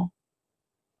با ما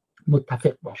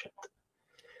متفق باشند.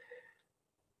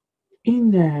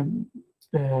 این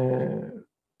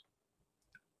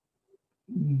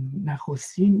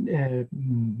نخستین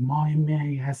ماه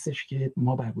می هستش که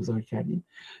ما برگزار کردیم.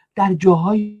 در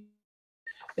جاهایی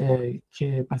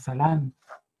که مثلا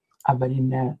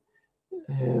اولین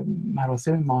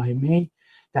مراسم ماه می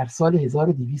در سال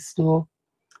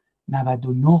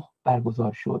 1299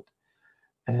 برگزار شد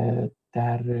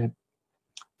در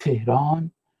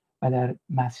تهران و در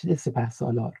مسجد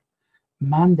سپهسالار.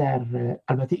 من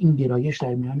البته این گرایش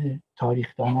در میان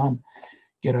تاریخدانان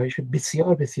گرایش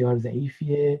بسیار بسیار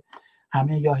ضعیفیه،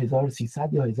 همه یا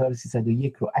 1300 یا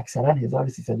 1301 رو، اکثرا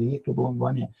 1301 رو به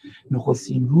عنوان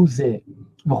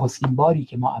نخستین باری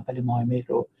که ما اول ماه مهر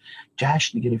رو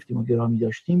جشن گرفتیم و گرامی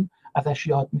داشتیم ازش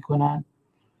یاد میکنن.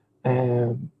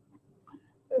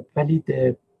 ولی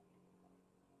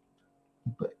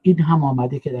این هم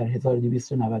آمده که در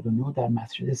 1299 در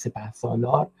مسجد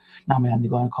سپهسالار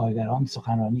نمایندگان کارگران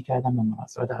سخنرانی کردن به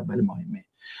مناسبت اول ماه مهر.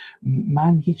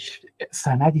 من هیچ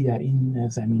سندی در این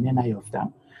زمینه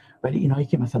نیافتم، ولی اینایی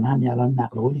که مثلا همین الان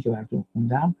نقل قولی که براتون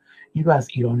خوندم این رو از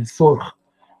ایران سرخ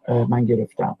من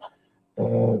گرفتم،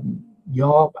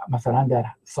 یا مثلا در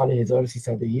سال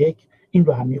 1301 این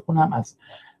رو هم میخونم از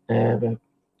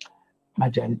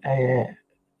مجله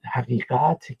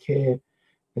حقیقت که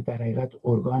در حقیقت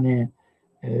ارگان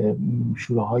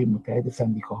شوراهای متحد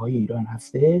سندیکاهای ایران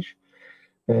هستش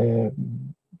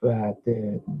و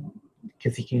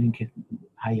کسی که این که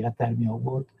حقیقت در می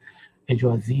آورد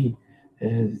اجازی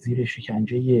زیر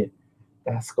شکنجه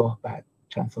دستگاه بعد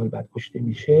چند سال بعد کشته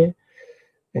میشه.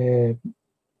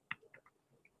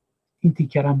 این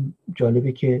تیکرم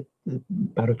جالبه که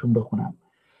براتون بخونم.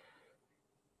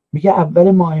 میگه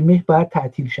اول ماه مهر باید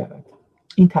تعطیل شود.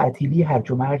 این تعطیلی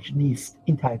هرج و مرج نیست،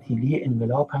 این تعطیلی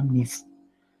انقلاب هم نیست.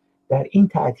 در این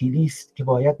تعطیلی است که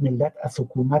باید ملت از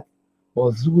حکومت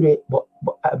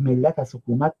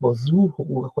با زور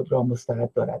حقوق خود را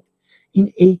مسترد دارد.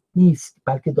 این عید نیست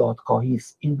بلکه دادخواهی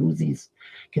است. این روزی است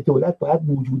که دولت باید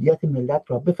موجودیت ملت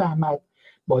را بفهمد،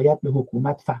 باید به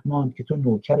حکومت فهماند که تو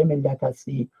نوکر ملت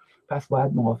هستی، پس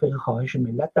باید موافق خواهش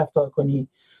ملت رفتار کنی.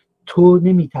 تو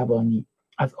نمیتوانی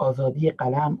از آزادی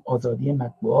قلم، آزادی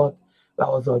مطبوعات و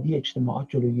آزادی اجتماعات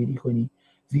جلوگیری کنی،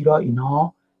 زیرا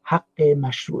اینها حق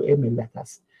مشروع ملت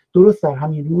است. درست در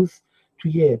همین روز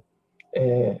توی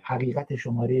حقیقت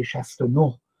شماره 69،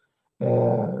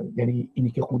 یعنی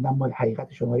اینی که خوندم مال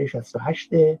حقیقت شماره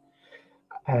 68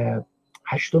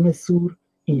 هشتم سور،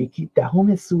 این یکی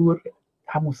 10 سور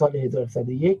همون سال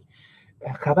 1101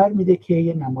 خبر میده که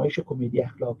یه نمایش کمدی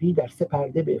اخلاقی در 3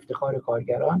 پرده به افتخار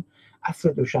کارگران عصر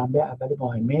دوشنبه اول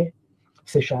ماه مه،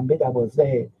 سه شنبه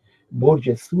 12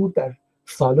 برج سور در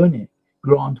سالن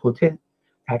گراند هتل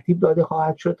ترتیب داده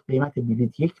خواهد شد. قیمت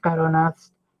بلیط 1 قران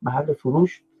است. محل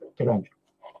فروش تهران.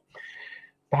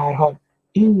 در هر حال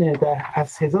این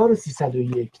از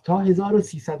 1301 تا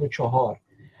 1304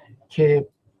 که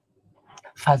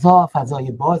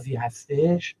فضای بازی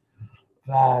هستش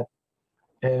و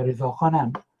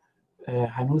رضاخانم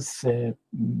هنوز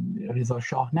رضا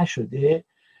شاه نشده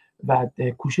و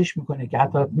کوشش میکنه که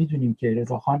حتی میدونیم که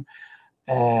رضاخان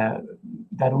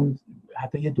در اون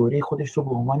حتی یه دوره خودش رو به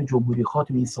عنوان جمهوری خواه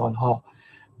تو این سالها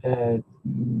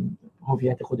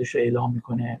هویت خودش رو اعلام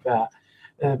میکنه و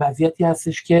وضعیتی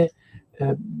هستش که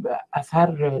از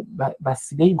هر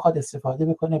وسیله‌ای میخواد استفاده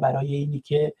بکنه برای اینی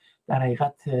که در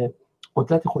حقیقت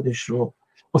قدرت خودش رو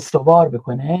استوار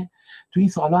بکنه. تو این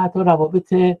سالها حتی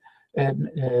روابط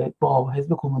با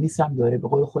حزب کمونیست هم داره. به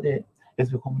قول خود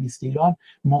حزب کمونیست ایران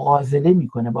مغازله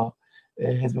میکنه با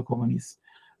حزب کمونیست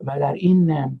و در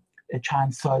این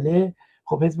چند ساله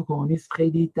خب حزب کمونیست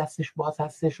خیلی دستش باز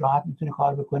هستش، راحت میتونه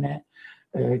کار بکنه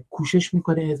کوشش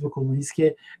میکنه حزب کمونیست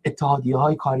که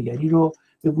اتحادیه‌های کارگری رو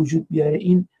به وجود بیاره.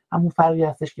 این همون فرقی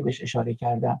هستش که بهش اشاره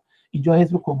کردم. اینجا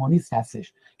حزب کمونیست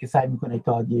هستش که سعی میکنه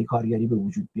اتحادیه کارگری به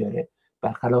وجود بیاره،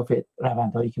 برخلاف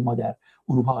روندهایی که ما در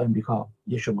اروپا و امریکا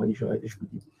یه شماری شاهدش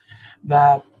بودیم.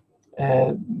 و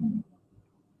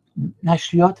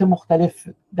نشریات مختلف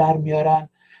در میارن.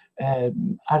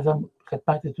 عرضم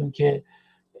خدمتتون که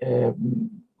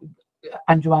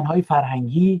انجمن‌های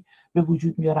فرهنگی به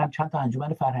وجود میارن. چند تا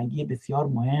انجمن فرهنگی بسیار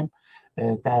مهم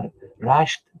در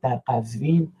رشت، در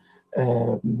قزوین،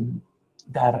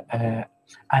 در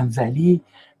انزلی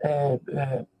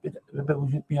به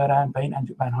وجود میارن و این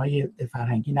انجمن‌های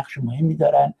فرهنگی نقش مهمی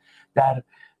دارن در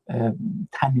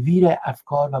تنویر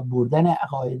افکار و بردن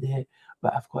عقاید و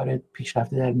افکار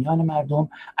پیشرفته در میان مردم.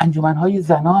 انجمن‌های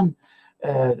زنان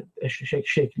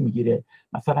شکل میگیره.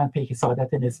 مثلا پیک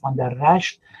سعادت نسوان در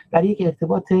رشت در یک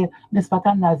ارتباط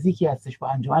نسبتا نزدیکی هستش با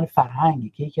انجمن فرهنگی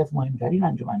که یکی از مهمترین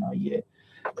انجمن‌های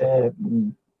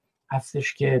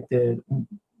هستش که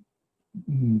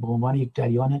به عنوان یک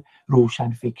جریان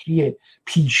روشنفکری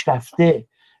پیشرفته،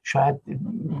 شاید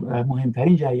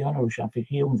مهمترین جریان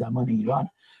روشنفکری اون زمان ایران،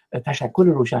 تشکل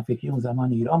روشنفکری اون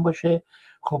زمان ایران باشه.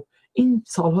 خب این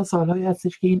سالهایی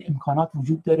هستش که این امکانات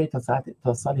وجود داره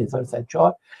تا سال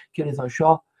 1104 که رضا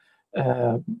شاه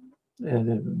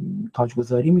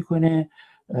تاجگذاری میکنه.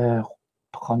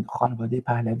 خانواده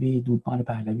پهلوی، دودمان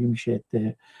پهلوی میشه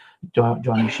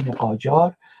جانشین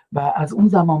قاجار و از اون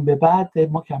زمان به بعد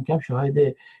ما کم کم شاهد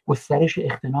گسترش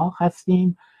اختناق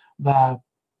هستیم و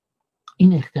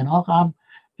این اختناق هم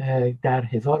در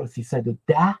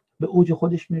 1310 به اوج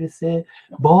خودش میرسه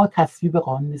با تصویب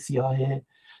قانون سیاه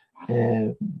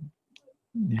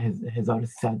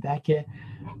 1310 که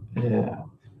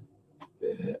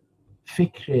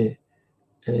فکر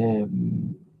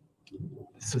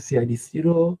سوسیالیستی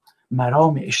رو،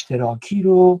 مرام اشتراکی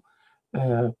رو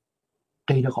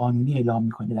غیر قانونی اعلام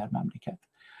میکنه در مملکت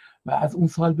و از اون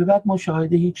سال به بعد ما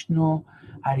شاهد هیچ نوع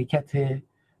حرکت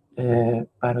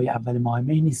برای اول ماه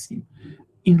مه نیستیم.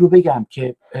 این رو بگم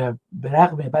که به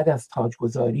رغم بعد از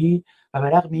تاجگذاری و به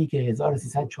رغم اینکه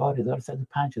 1304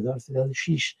 1305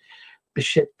 1306 به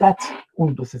شدت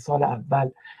اون 2-3 سال اول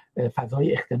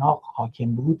فضای اختناق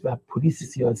حاکم بود و پلیس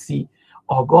سیاسی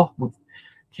آگاه بود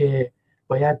که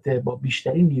باید با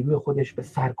بیشترین نیروی خودش به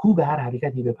سرکوب هر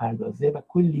حرکتی بپردازه و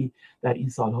کلی در این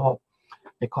سالها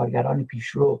کارگران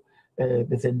پیشرو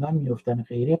به زندان میافتن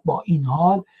غیره. با این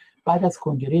حال بعد از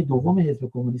کنگره دوم حزب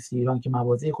کمونیست ایران که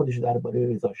مواضع خودش رو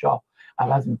درباره رضا شاه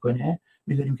عوض میکنه،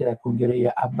 میدونیم که در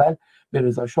کنگره اول به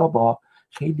رضا شاه با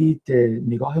خیلی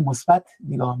نگاه مثبت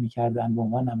نگاه میکردن به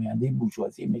عنوان نماینده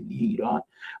بورژوازی ملی ایران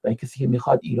و کسی که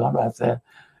میخواد ایران رو از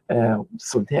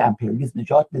سلطه امپریالیسم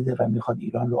نجات بده و میخواد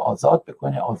ایران رو آزاد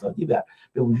بکنه، آزادی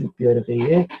به وجود بیاره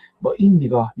غیره. با این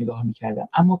نگاه میکردن.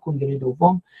 اما کنگره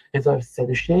دوم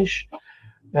 1306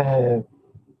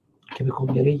 که به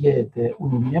کنگره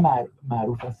ارومیه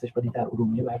معروف هستش ولی در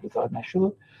ارومیه برگزار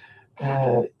نشد،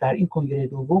 در این کنگره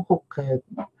دوم خب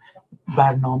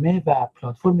برنامه و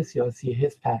پلتفرم سیاسی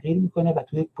حزب تغییر میکنه و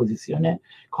توی یک پوزیسیون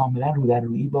کاملا رو در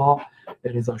رویی با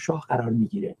رضا شاه قرار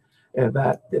میگیره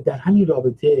و در همین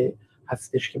رابطه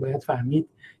هستش که باید فهمید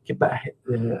که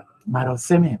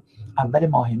مراسم اول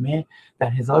ماه مه در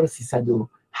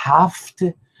 1307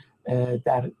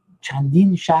 در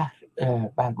چندین شهر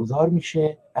برگزار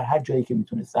میشه، در هر جایی که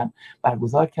میتونستن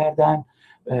برگزار کردن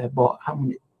با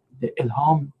همون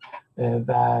الهام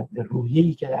و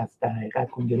روحیه‌ای که از در حقیقت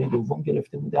کنگره دوم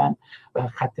گرفته بودن و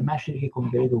خط مشی که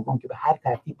کنگره دوم که به هر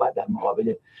ترتیب باید در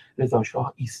مقابل رضا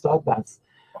شاه ایستاد و از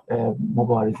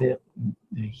مبارزه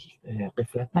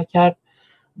غفلت نکرد.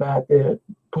 و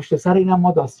پشت سر این هم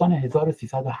ما داستان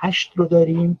 1308 رو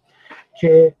داریم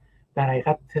که در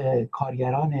حقیقت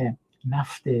کارگران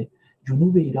نفت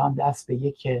جنوب ایران دست به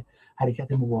یک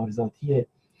حرکت مبارزاتی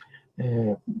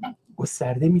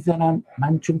گسترده میزنن.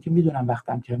 من چون که میدونم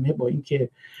وقتم کمه، با اینکه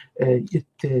یه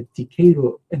تیکه‌ای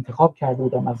رو انتخاب کرده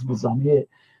بودم از روزنامه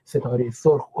ستاره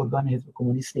سرخ ارگان حزب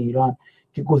کمونیست ایران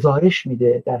که گزارش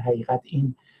میده در حقیقت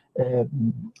این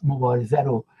مبارزه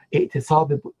رو،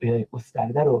 اعتصاب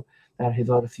گسترده رو در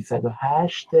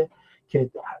 1308 که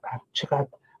چقدر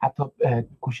حتی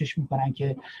کوشش میکنن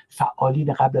که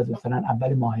فعالین قبل از مثلا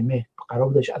اول ماه مه، قرار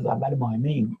بودش از اول ماه مه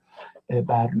این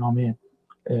برنامه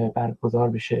برگزار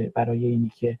بشه برای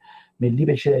اینی که ملی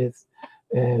بشه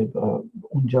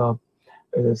اونجا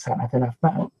صنعت نفت،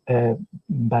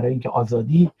 برای اینکه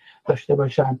آزادی داشته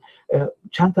باشن.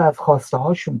 چند تا از خواسته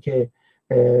هاشون که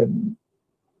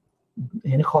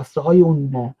یعنی خواسته های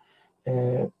اون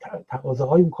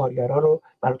تقاضاهای اون کارگرها رو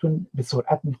براتون به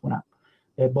سرعت میخونم.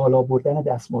 بالا بردن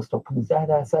دستمزد تا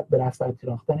 15%، به رسمیت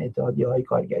شناختن اتحادیه‌های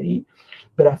کارگری،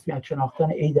 به رسمیت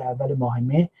شناختن عید اول ماه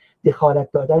مه،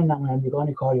 دخالت دادن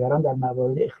نمایندگان کارگران در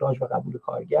موارد اخراج و قبول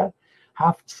کارگر،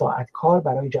 7 ساعت کار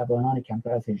برای جوانان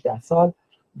کمتر از 18 سال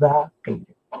و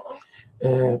غیره.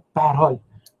 به هر حال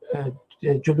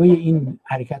جلوی این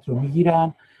حرکت رو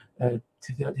میگیرن،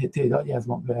 تعدادی از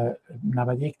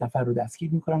 91 نفر رو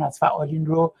دستگیر میکنن از فعالین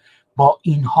رو. با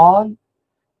این حال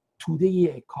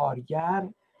توده کارگر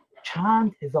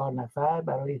چند هزار نفر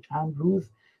برای چند روز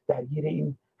درگیر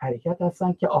این حرکت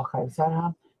هستن که آخر سر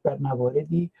هم در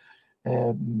مواردی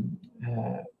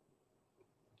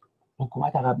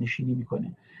حکومت عقب نشینی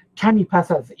میکنه. کمی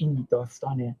پس از این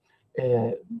داستان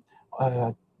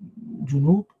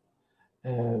جنوب،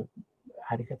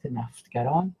 حرکت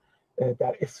نفتگران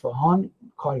در اصفهان،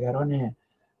 کارگران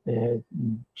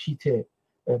چیت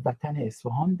وطن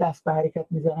اصفهان دست به حرکت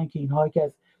میزنن که اینها که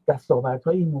از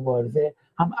دستاوردهای این مبارزه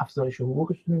هم افزایش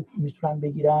حقوقشون میتونن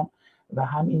بگیرن و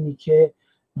هم اینی که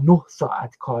 9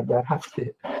 ساعت کار در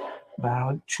هفته، به هر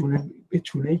حال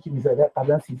چونه‌ای که میزدن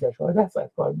قبلا 13-14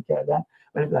 ساعت کار میکردن،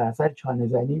 ولی در اثر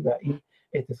چانه‌زنی و این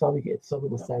اعتصابی که اعتصاب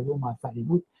گسترده و موفقی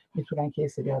بود میتونن که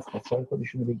سری از خواستهای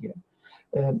خودشون رو بگیرن.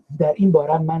 در این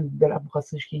باره من دلم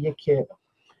می‌خواستش که یک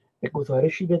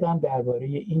گزارشی بدم درباره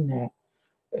این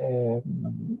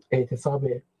اعتصاب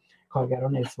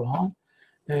کارگران اصفهان،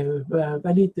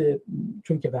 ولی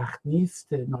چون که وقت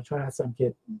نیست ناچار هستم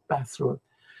که بحث رو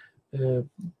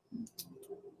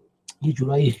یه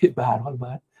جورایی به هر حال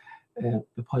باید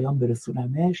به پایان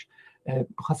برسونمش.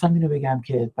 خواستم اینو بگم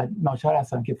که ناچار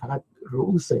هستم که فقط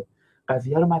رؤوس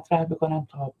قضیه رو مطرح بکنم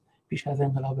تا پیش از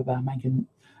انقلاب بهمن که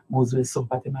موضوع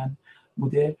صحبت من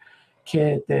بوده،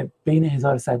 که بین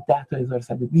 1110 تا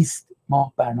 1120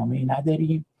 ما برنامه‌ای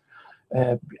نداریم.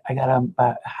 اگرم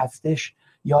هستش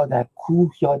یا در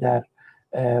کوه یا در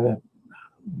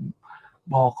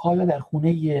باغ‌ها یا در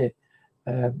خونه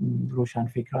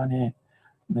روشنفکران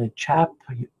چپ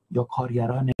یا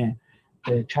کارگران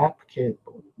چپ که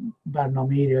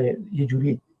برنامه یه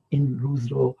جوری این روز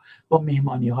رو با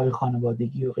مهمانی‌های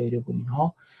خانوادگی و غیره و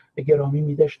اینها به گرامی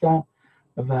می‌داشتن.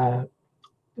 و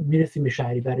میرسیم به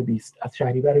شهریور 20. از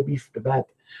شهریور 20 به بعد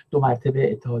 2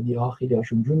 مرتبه اتحادیه‌ها خیلی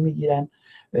هاشون جون میگیرن.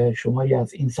 شماری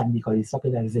از این سندیکالیست‌ها که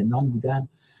در زندان بودن،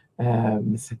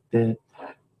 مثل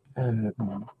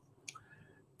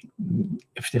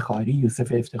افتخاری،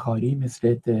 یوسف افتخاری،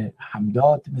 مثل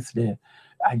حمداد، مثل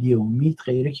علی امید،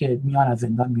 غیره که میان از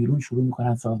زندان بیرون شروع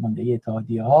میکنن سازماندهی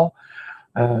اتحادیه‌ها.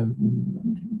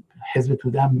 حزب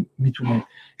توده هم میتونه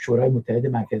شورای متحد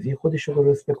مرکزی خودش رو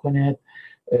درست بکنه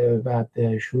و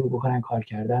شروع بکنن کار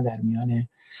کردن در میان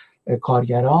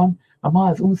کارگران. و ما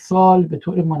از اون سال به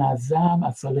طور منظم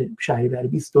از سال شهریور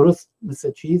 20 درست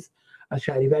مثل چیز از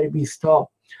شهریور 20 تا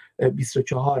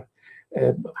 24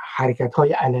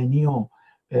 حرکت‌های علنی و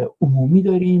عمومی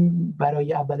داریم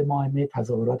برای اول ماه مه،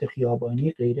 تظاهرات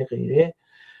خیابانی غیره غیره،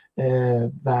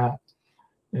 و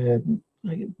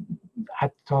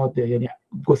حتی یعنی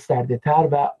گسترده تر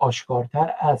و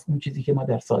آشکارتر از اون چیزی که ما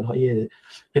در سالهای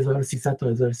 1300 تا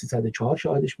 1304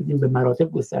 شاهدش بودیم، به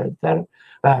مراتب گسترده تر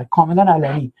و کاملا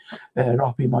علنی.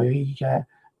 راهپیمایی‌هایی که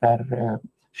در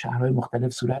شهرهای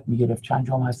مختلف صورت می‌گرفت، چند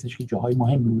جام هستش که جاهای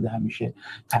مهمی بوده همیشه: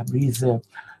 تبریز،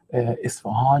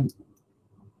 اصفهان،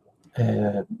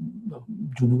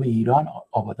 جنوب ایران،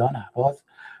 آبادان، اهواز،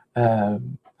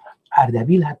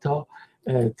 اردبیل، حتی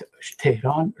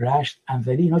تهران، رشت،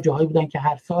 انزلی. اینا جاهایی بودن که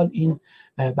هر سال این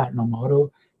برنامه‌ها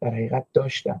رو در حقیقت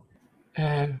داشتن.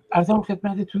 عرضم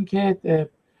خدمتتون که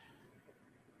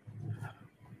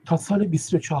تا سال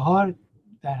 24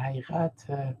 در حقیقت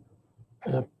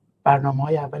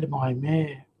برنامه‌های اول ماه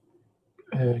مه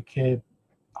که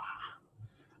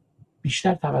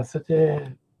بیشتر توسط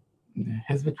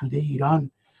حزب توده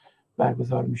ایران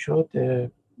برگزار میشد،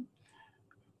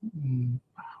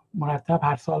 مرتب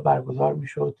هر سال برگزار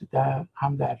میشد،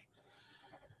 هم در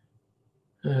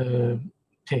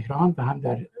تهران و هم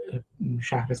در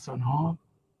شهرستان ها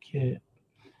که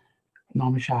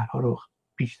نام شهرها رو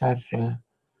بیشتر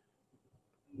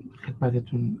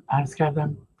خدمتتون عرض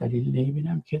کردم، دلیل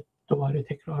نمیبینم که دوباره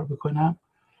تکرار بکنم.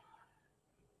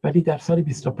 ولی در سال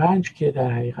 25 که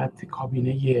در حقیقت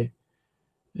کابینه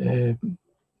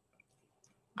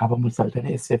قوام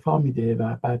السلطنه استعفا میده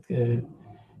و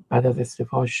بعد از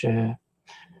استعفاش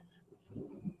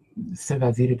 3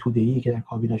 وزیر توده‌ای که در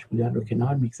کابینش بودن رو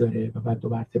کنار میگذاره و بعد 2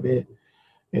 مرتبه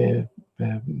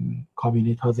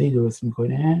کابینه تازه‌ای درست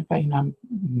میکنه و این هم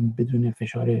بدون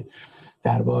فشار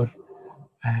دربار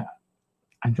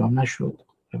انجام نشد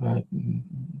و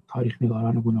تاریخ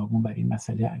نگاران گوناگون بر این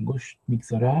مسئله انگشت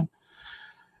میگذارن.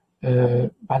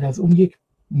 بعد از اون یک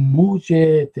موج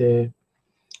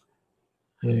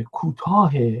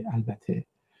کوتاه البته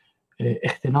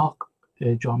اختناق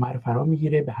جامعه رو فرا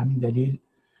میگیره. به همین دلیل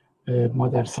ما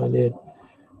در سال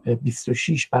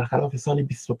 26 برخلاف سال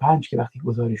 25 که وقتی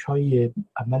گزارش های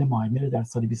اول ماهمه رو در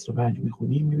سال 25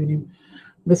 میخونیم میبینیم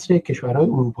مثل کشورهای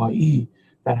اروپایی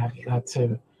در حقیقت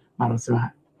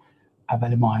مراسم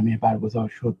اول ماهمه برگزار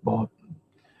شد، با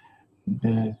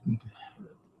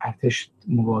ارتش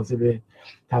مواظب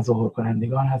تظاهر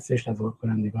کنندگان هستش. تظاهر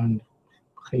کنندگان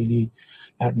خیلی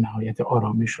در نهایت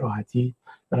آرامش راحتی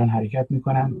دارن حرکت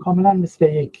میکنن، کاملا مثل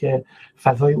یک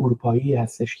فضای اروپایی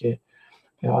هستش که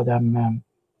آدم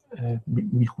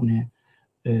میخونه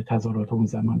تظاهرات اون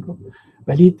زمان رو.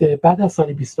 ولی بعد از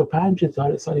سال 25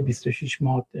 سال 26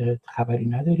 ما خبری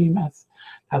نداریم از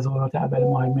تظاهرات اول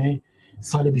ماهمه.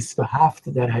 سال 27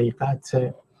 در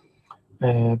حقیقت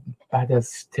بعد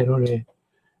از ترور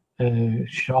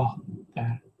شاه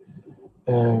در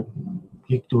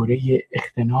یک دوره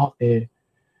اختناق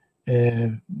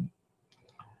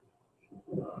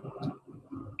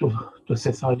دو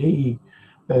سه ساله‌ای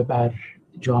بر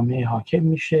جامعه حاکم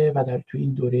میشه و در تو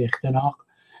این دوره اختناق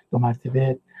دو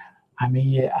مرتبه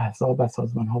همه احزاب و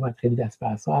سازمان ها باید خیلی دست به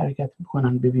عصا حرکت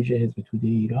میکنن، به ویژه حزب توده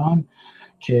ایران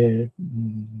که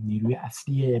نیروی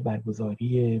اصلی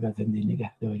برگزاری و زنده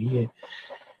نگهداری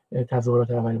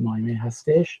تظاهرات اول ماهمه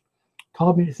هستش،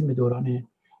 تا برسیم به دوران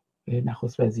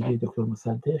نخست وزیری دکتر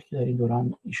مصدق که در این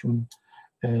دوران ایشون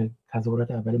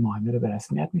تظاهرات اول ماهمه رو به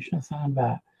رسمیت میشناسن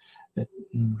و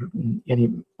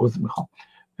یعنی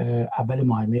اول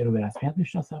ماهمه رو به رسمیت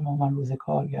میشناسن به عنوان روز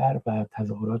کارگر و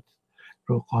تظاهرات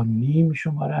رو قانونی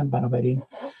میشمارن. بنابراین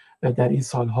در این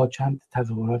سالها چند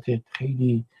تظاهرات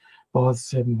خیلی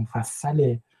باز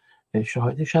مفصل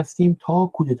شاهدش هستیم تا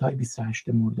کودتای 28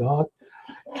 مرداد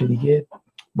که دیگه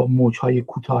با موجهای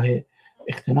کوتاه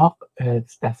اختناق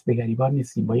دست به گریبان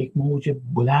نیستیم، با یک موج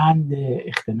بلند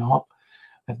اختناق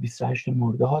از 28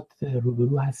 مرداد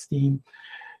روبرو هستیم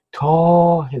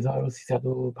تا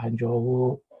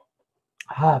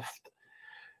 1357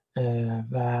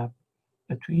 و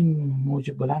تو این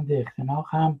موج بلند اختناق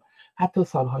هم حتی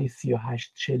سالهای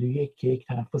 38 41 که یک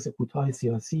تنفس کوتاه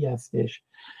سیاسی هستش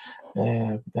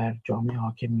در جامعه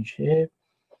حاکم میشه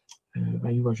و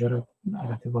این واژه رو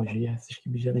البته واژه‌ای هستش که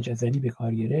بیژن جزنی به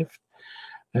کار گرفت،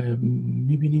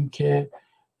 میبینیم که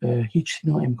هیچ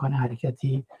نوع امکان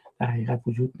حرکتی در حقیقت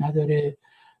وجود نداره.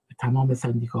 تمام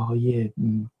سندیکاهای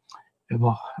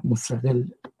مستقل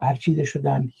برچیده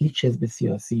شدن، هیچ حزب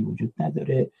سیاسی وجود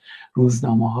نداره،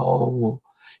 روزنامه‌ها و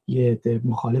یه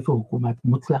مخالف حکومت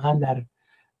مطلقاً در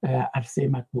عرصه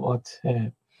مطبوعات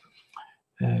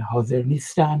حاضر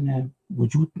نیستن،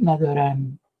 وجود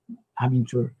ندارن.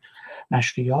 همینطور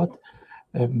نشریات،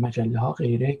 مجله ها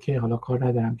غیره که حالا کار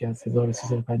ندارم که از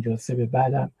 1353 به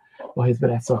بعدم با حزب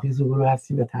رستاخیز روبرو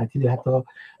هستیم و تعطیل حتی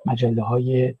مجله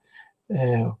های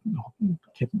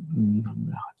که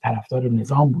طرفدار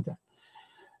نظام بودن.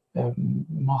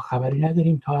 ما خبری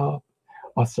نداریم تا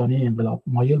آستانه انقلاب.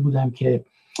 مایل بودم که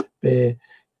به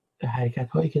حرکت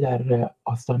هایی که در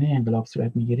آستانه انقلاب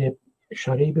صورت میگیره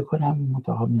اشاره‌ای بکنم،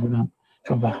 منتها میدونم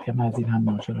چون وقتی از این هم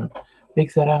ناشران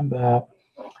بگذارم و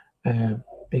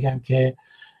بگم که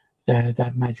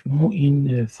در مجموع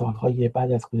این سالهای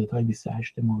بعد از کودتای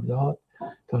 28 مرداد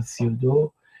تا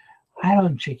 32 هر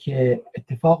آنچه که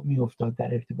اتفاق می افتاد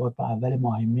در ارتباط با اول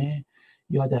ماهمه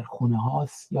یا در خونه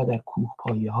هاست یا در کوه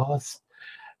پایه هاست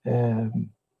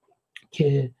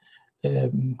که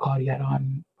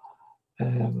کارگران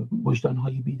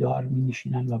وجدان‌های بیدار می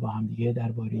نشینن و با هم دیگه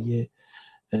درباره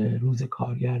روز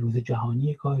کارگر، روز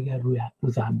جهانی کارگر،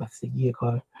 روز همبستگی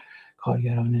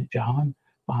کارگران جهان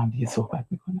با هم دیگه صحبت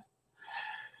میکنن.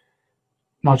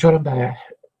 ناچارم به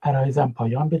عرایزم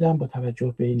پایان بدم با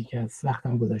توجه به اینی که از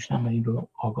وقتم گذاشتم و این رو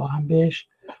آگاهم بهش.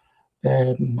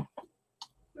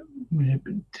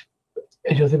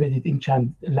 اجازه بدید این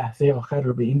چند لحظه آخر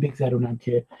رو به این بگذرونم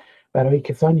که برای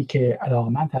کسانی که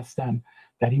علاقمند هستن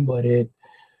در این باره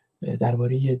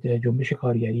درباره جنبش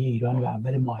کارگری ایران و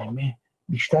اول ماهمه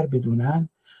بیشتر بدونن،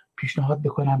 پیشنهاد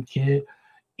بکنم که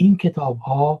این کتاب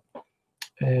ها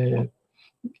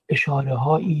اشاره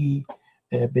هایی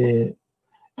به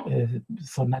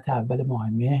سنت اول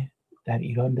ماهمه در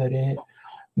ایران داره.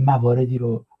 مواردی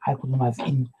رو هر کدوم از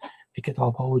این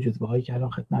کتاب ها و جزوه هایی که الان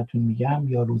خدمتتون میگم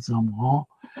یا روزنامه ها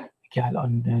که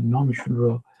الان نامشون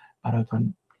رو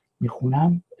براتون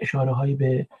میخونم اشاره هایی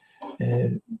به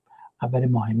اول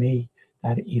ماهمه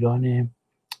در ایران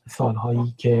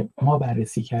سالهایی که ما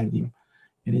بررسی کردیم،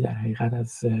 یعنی در حقیقت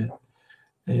از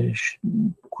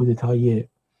کودتای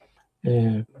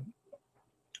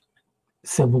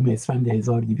 3 اسفند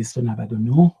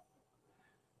 1299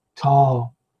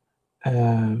 تا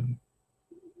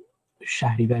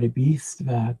شهریور 20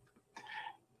 و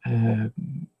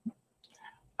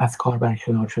از کار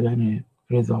برکنار شدن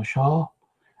رضا شاه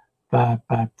و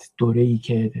بعد دوره‌ای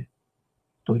که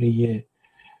دوره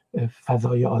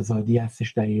فضای آزادی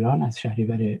هستش در ایران از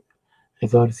شهریور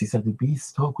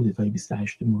 1320 تا کودتای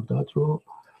 28 مرداد رو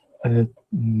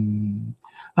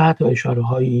و حتی اشاره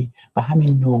هایی و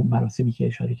همین نوع مراسمی که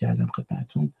اشاره کردم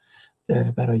خدمتتون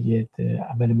برای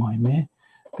اول ماه مه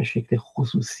به شکل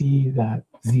خصوصی و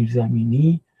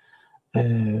زیرزمینی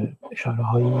اشاره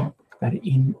هایی در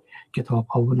این کتاب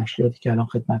ها و نشریاتی که الان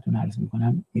خدمتتون عرض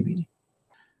میکنم میبینیم.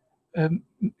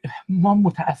 ما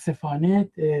متاسفانه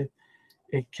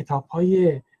کتاب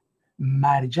های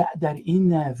مرجع در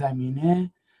این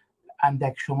زمینه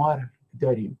اندک شمار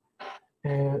داریم.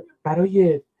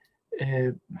 برای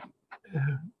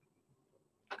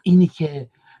اینی که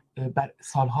بر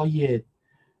سالهای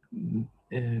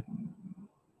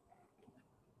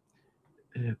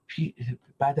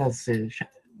بعد از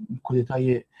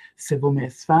کودتای 3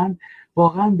 اسفند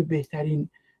واقعا به بهترین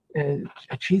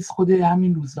چیز خود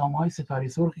همین روزنامه‌های ستاره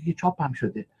سرخی که چاپ هم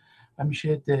شده و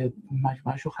میشه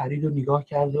مجموعه‌شو خرید و نگاه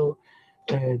کرد و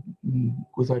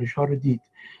گزارش‌ها رو دید.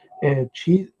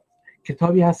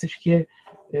 کتابی هستش که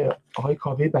آقای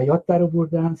کاوه بیات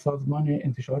درآوردن، سازمان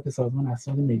انتشارات سازمان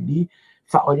اسناد ملی،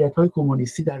 فعالیت‌های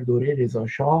کمونیستی در دوره رضا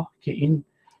شاه، که این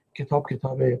کتاب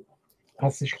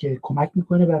هستش که کمک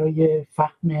میکنه برای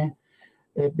فهم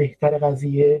بهتر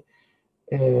قضیه.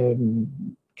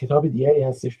 کتاب دیگری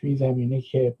هستش توی زمینه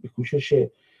که به کوشش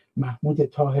محمود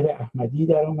طاهر احمدی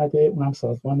در آمده، اونم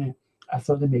سازمان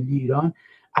اسناد ملی ایران،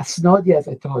 اسنادی از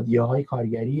اتحادیه‌های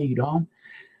کارگری ایران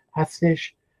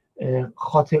هستش.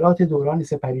 خاطرات دوران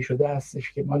سپری شده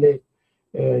هستش که مال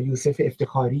یوسف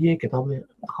افتخاریه، کتاب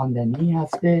خواندنی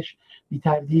هستش. بی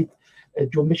تردید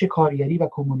جنبش کارگری و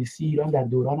کمونیستی ایران در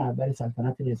دوران اول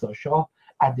سلطنت رضا شاه،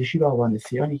 اردشیر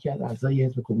آوانسیان که از اعضای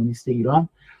حزب کمونیست ایران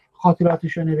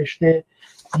خاطراتش رو نوشته.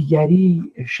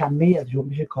 دیگری شمه از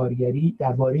جنبش کارگری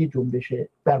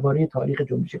درباره تاریخ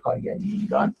جنبش کارگری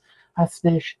ایران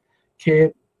هستش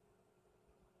که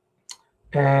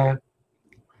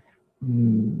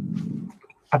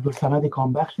عبدالصمد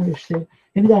کامبخش نوشته.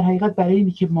 یعنی در حقیقت برای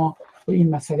اینی که ما با این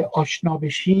مسئله آشنا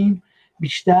بشیم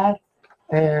بیشتر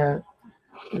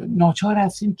ناچار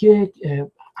هستیم که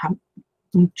هم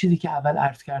اون چیزی که اول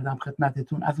عرض کردم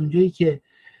خدمتتون، از اونجایی که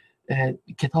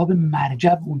کتاب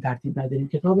مرجع اون ترتیب نداریم،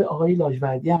 کتاب آقای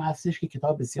لاجوردی هم هستش که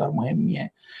کتاب بسیار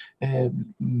مهمیه،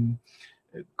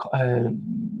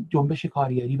 جنبش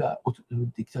کارگری و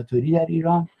دیکتاتوری در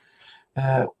ایران،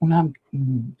 اون هم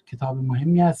کتاب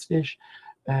مهمی هستش.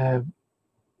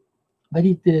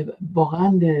 ولی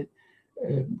واقعا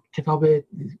کتاب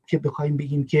که بخوایم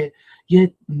بگیم که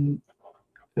یه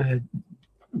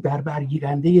در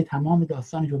برگیرنده تمام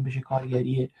داستان جنبش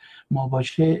کارگری ما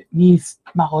باشه نیست.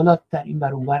 مقالات در این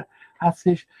ور اونور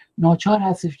هستش. ناچار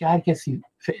هستش که هر کسی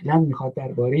فعلا میخواد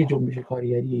درباره جنبش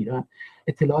کارگری ایران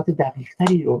اطلاعات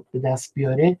دقیق‌تری رو به دست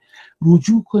بیاره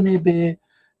رجوع کنه به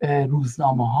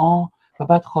روزنامه‌ها و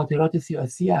بعد خاطرات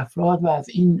سیاسی افراد و از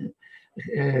این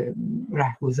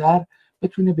رهگذر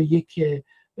بتونه به یک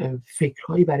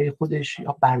فکرهایی برای خودش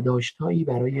یا برداشتهایی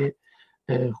برای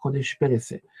خودش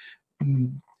برسه.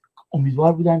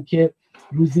 امیدوار بودم که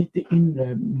روزی این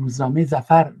روزنامه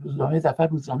ظفر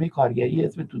روزنامه کارگری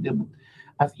حزب توده بود،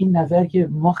 از این نظر که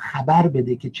ما خبر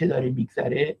بده که چه داره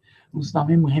میگذره،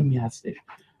 روزنامه مهمی هستش.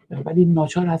 ولی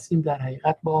ناچار هستیم در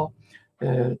حقیقت با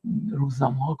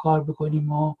روزنامه ها کار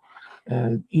بکنیم و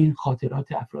این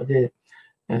خاطرات افراد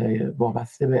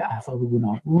وابسته به احزاب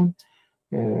گوناگون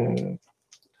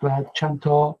و چند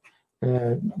تا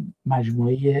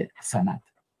مجموعه سند.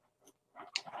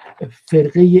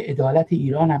 فرقه عدالت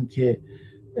ایران هم که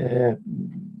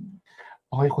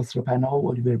آقای خسروپناه و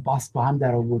الیور باست با هم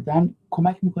در آوردن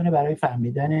کمک میکنه برای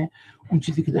فهمیدن اون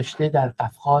چیزی که داشته در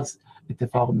قفقاز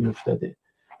اتفاق میافتاده.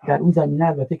 در اون زمینه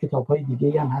البته کتاب‌های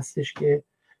دیگه هم هستش که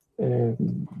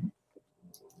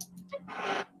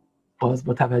باز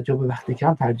با توجه به وقت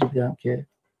کم ترجیح میدم که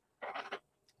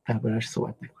درباره‌اش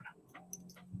صحبت نکنم.